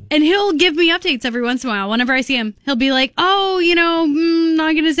 no. And he'll give me updates every once in a while. Whenever I see him, he'll be like, "Oh,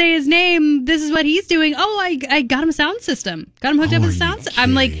 not going to say his name. This is what he's doing. Oh, I got him a sound system. Got him hooked up with a sound system."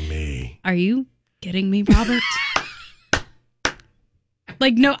 I'm like, "Are you kidding me, Robert?"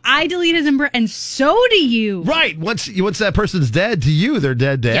 Like, no, I deleted his number, and so do you. Right. Once that person's dead to you, they're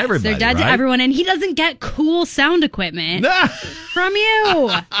dead to everybody. They're dead to everyone, and he doesn't get cool sound equipment from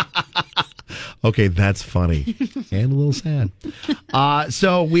you. Okay, that's funny and a little sad.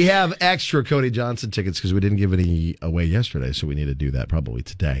 So we have extra Cody Johnson tickets because we didn't give any away yesterday, so we need to do that probably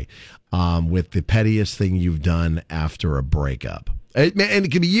today with the pettiest thing you've done after a breakup. And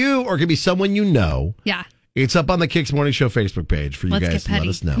it could be you or it could be someone you know. Yeah. It's up on the Kicks Morning Show Facebook page for you Let's guys get to let petty.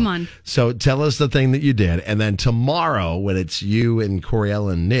 us know. Come on. So tell us the thing that you did. And then tomorrow, when it's you and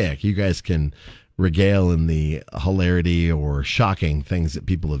Coriel and Nick, you guys can regale in the hilarity or shocking things that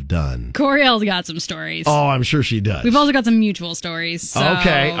people have done. Coriel's got some stories. Oh, I'm sure she does. We've also got some mutual stories. So.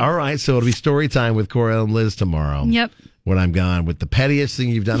 Okay. All right. So it'll be story time with Coriel and Liz tomorrow. Yep. When I'm gone with the pettiest thing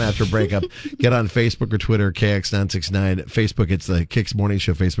you've done after a breakup. Get on Facebook or Twitter, KX969. Facebook, it's the Kicks Morning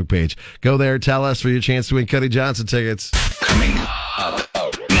Show Facebook page. Go there, tell us for your chance to win Cody Johnson tickets. Coming up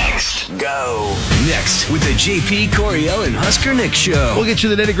next. Go. Next with the JP Coriel and Husker Nick show. We'll get you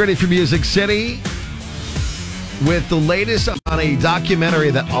the nitty-gritty from Music City with the latest on a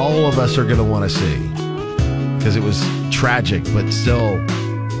documentary that all of us are going to want to see. Because it was tragic, but still,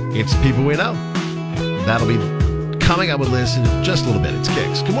 it's people we know. That'll be coming up with Liz in just a little bit. It's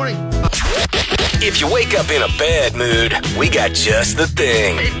Kicks. Good morning. If you wake up in a bad mood, we got just the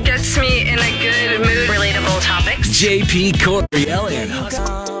thing. It gets me in a good mood. Relatable topics. JP Coriel and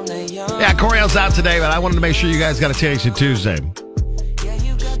Husker. Yeah, Coriel's out today, but I wanted to make sure you guys got a Tasty Tuesday.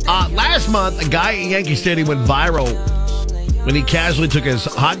 Last month, a guy at Yankee Stadium went viral when he casually took his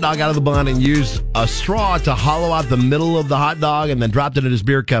hot dog out of the bun and used a straw to hollow out the middle of the hot dog and then dropped it in his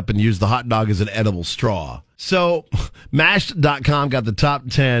beer cup and used the hot dog as an edible straw. So, Mashed.com got the top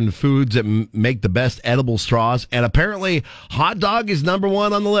 10 foods that make the best edible straws, and apparently hot dog is number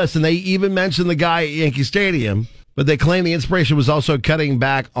one on the list, and they even mentioned the guy at Yankee Stadium, but they claim the inspiration was also cutting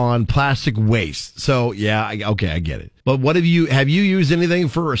back on plastic waste. So, yeah, I get it. But have you used anything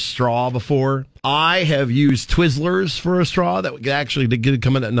for a straw before? I have used Twizzlers for a straw. That actually did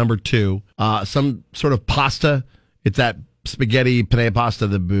come in at number 2. Some sort of pasta. It's that spaghetti penne pasta,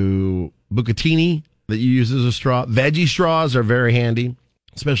 the bucatini, that you use as a straw. Veggie straws are very handy,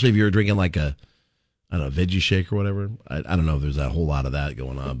 especially if you're drinking like a veggie shake or whatever. I don't know if there's a whole lot of that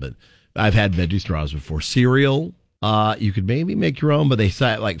going on, but I've had veggie straws before. Cereal, you could maybe make your own, but they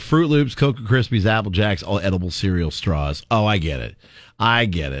say like Fruit Loops, Cocoa Krispies, Apple Jacks, all edible cereal straws. Oh, I get it.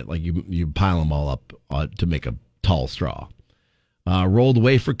 Like you pile them all up to make a tall straw. Rolled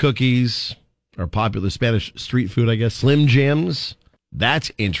wafer cookies are popular Spanish street food, I guess. Slim Jims.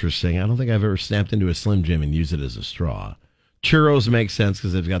 That's interesting. I don't think I've ever snapped into a Slim Jim and used it as a straw. Churros make sense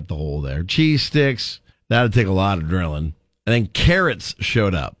because they've got the hole there. Cheese sticks, that'd take a lot of drilling. And then carrots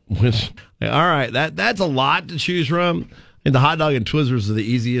showed up. Which, all right, that's a lot to choose from. And the hot dog and Twizzlers are the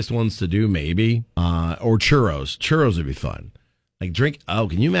easiest ones to do, maybe. Or churros. Churros would be fun. Like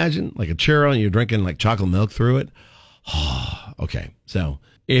can you imagine? Like a churro and you're drinking like chocolate milk through it? Okay, so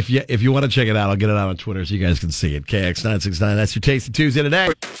if you want to check it out, I'll get it out on Twitter so you guys can see it. KX969, that's your Tasty Tuesday today.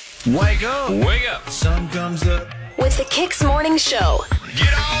 Wake up. Wake up. Sun comes up. With the Kicks Morning Show.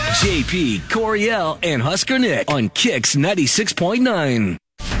 JP, Coriel, and Husker Nick on Kicks 96.9.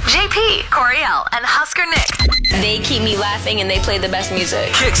 JP, Coriel, and Husker Nick. They keep me laughing and they play the best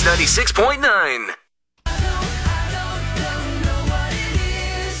music. Kicks 96.9.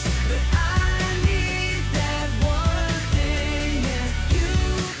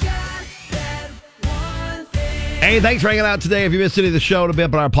 Hey, thanks for hanging out today. If you missed any of the show, it'll be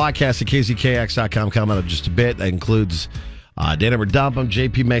up on our podcast at kzkx.com. Coming up in just a bit. That includes Dana Dump 'em.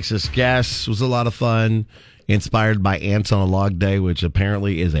 JP Makes Us Guess. Was a lot of fun. Inspired by Ants on a Log Day, which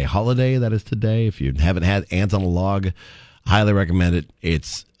apparently is a holiday that is today. If you haven't had Ants on a Log, highly recommend it.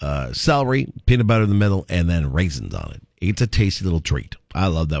 It's celery, peanut butter in the middle, and then raisins on it. It's a tasty little treat. I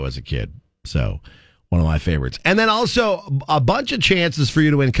loved that as a kid. So, one of my favorites. And then also a bunch of chances for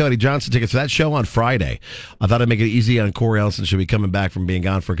you to win Cody Johnson tickets for that show on Friday. I thought I'd make it easy on Corey Ellison. She'll be coming back from being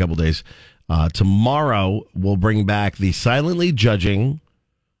gone for a couple days. Tomorrow, we'll bring back the silently judging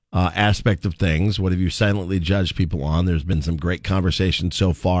aspect of things. What have you silently judged people on? There's been some great conversation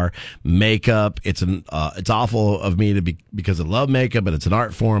so far. Makeup. It's awful of me to be, because I love makeup, but it's an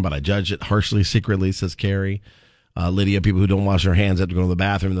art form, but I judge it harshly, secretly, says Carrie. Lydia, people who don't wash their hands have to go to the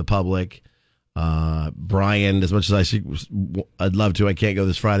bathroom in the public. Brian, as much as I'd love to, I can't go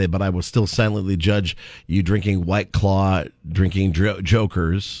this Friday, but I will still silently judge you drinking White Claw, drinking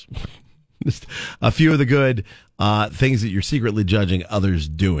Jokers. Just a few of the good things that you're secretly judging others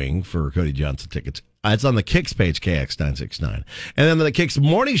doing for Cody Johnson tickets. It's on the Kicks page, KX969. And then on the Kicks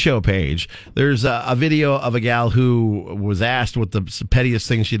Morning Show page, there's a video of a gal who was asked what the pettiest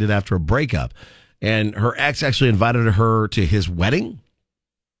thing she did after a breakup. And her ex actually invited her to his wedding.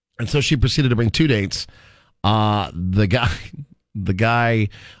 And so she proceeded to bring 2 dates. The guy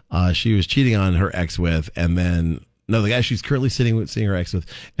she was cheating on her ex with, and then the guy she's currently seeing her ex with,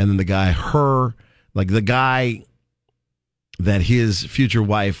 and then the guy that his future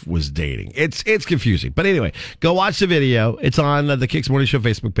wife was dating. It's confusing. But anyway, go watch the video. It's on the Kicks Morning Show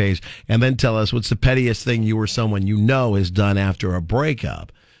Facebook page, and then tell us what's the pettiest thing you or someone you know has done after a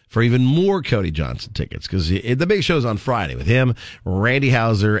breakup for even more Cody Johnson tickets, because the big show's on Friday with him, Randy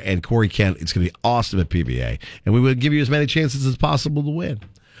Houser, and Corey Kent. It's going to be awesome at PBA, and we will give you as many chances as possible to win.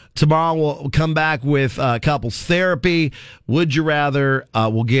 Tomorrow we'll come back with couples therapy. Would you rather?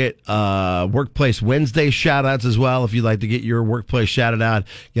 We'll get Workplace Wednesday shout-outs as well. If you'd like to get your workplace shouted out,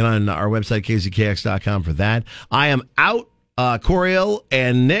 get on our website, kzkx.com, for that. I am out. Coriel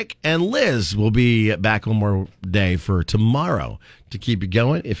and Nick and Liz will be back one more day for tomorrow to keep you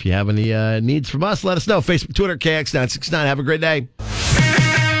going. If you have any needs from us, let us know. Facebook, Twitter, KX969. Have a great day.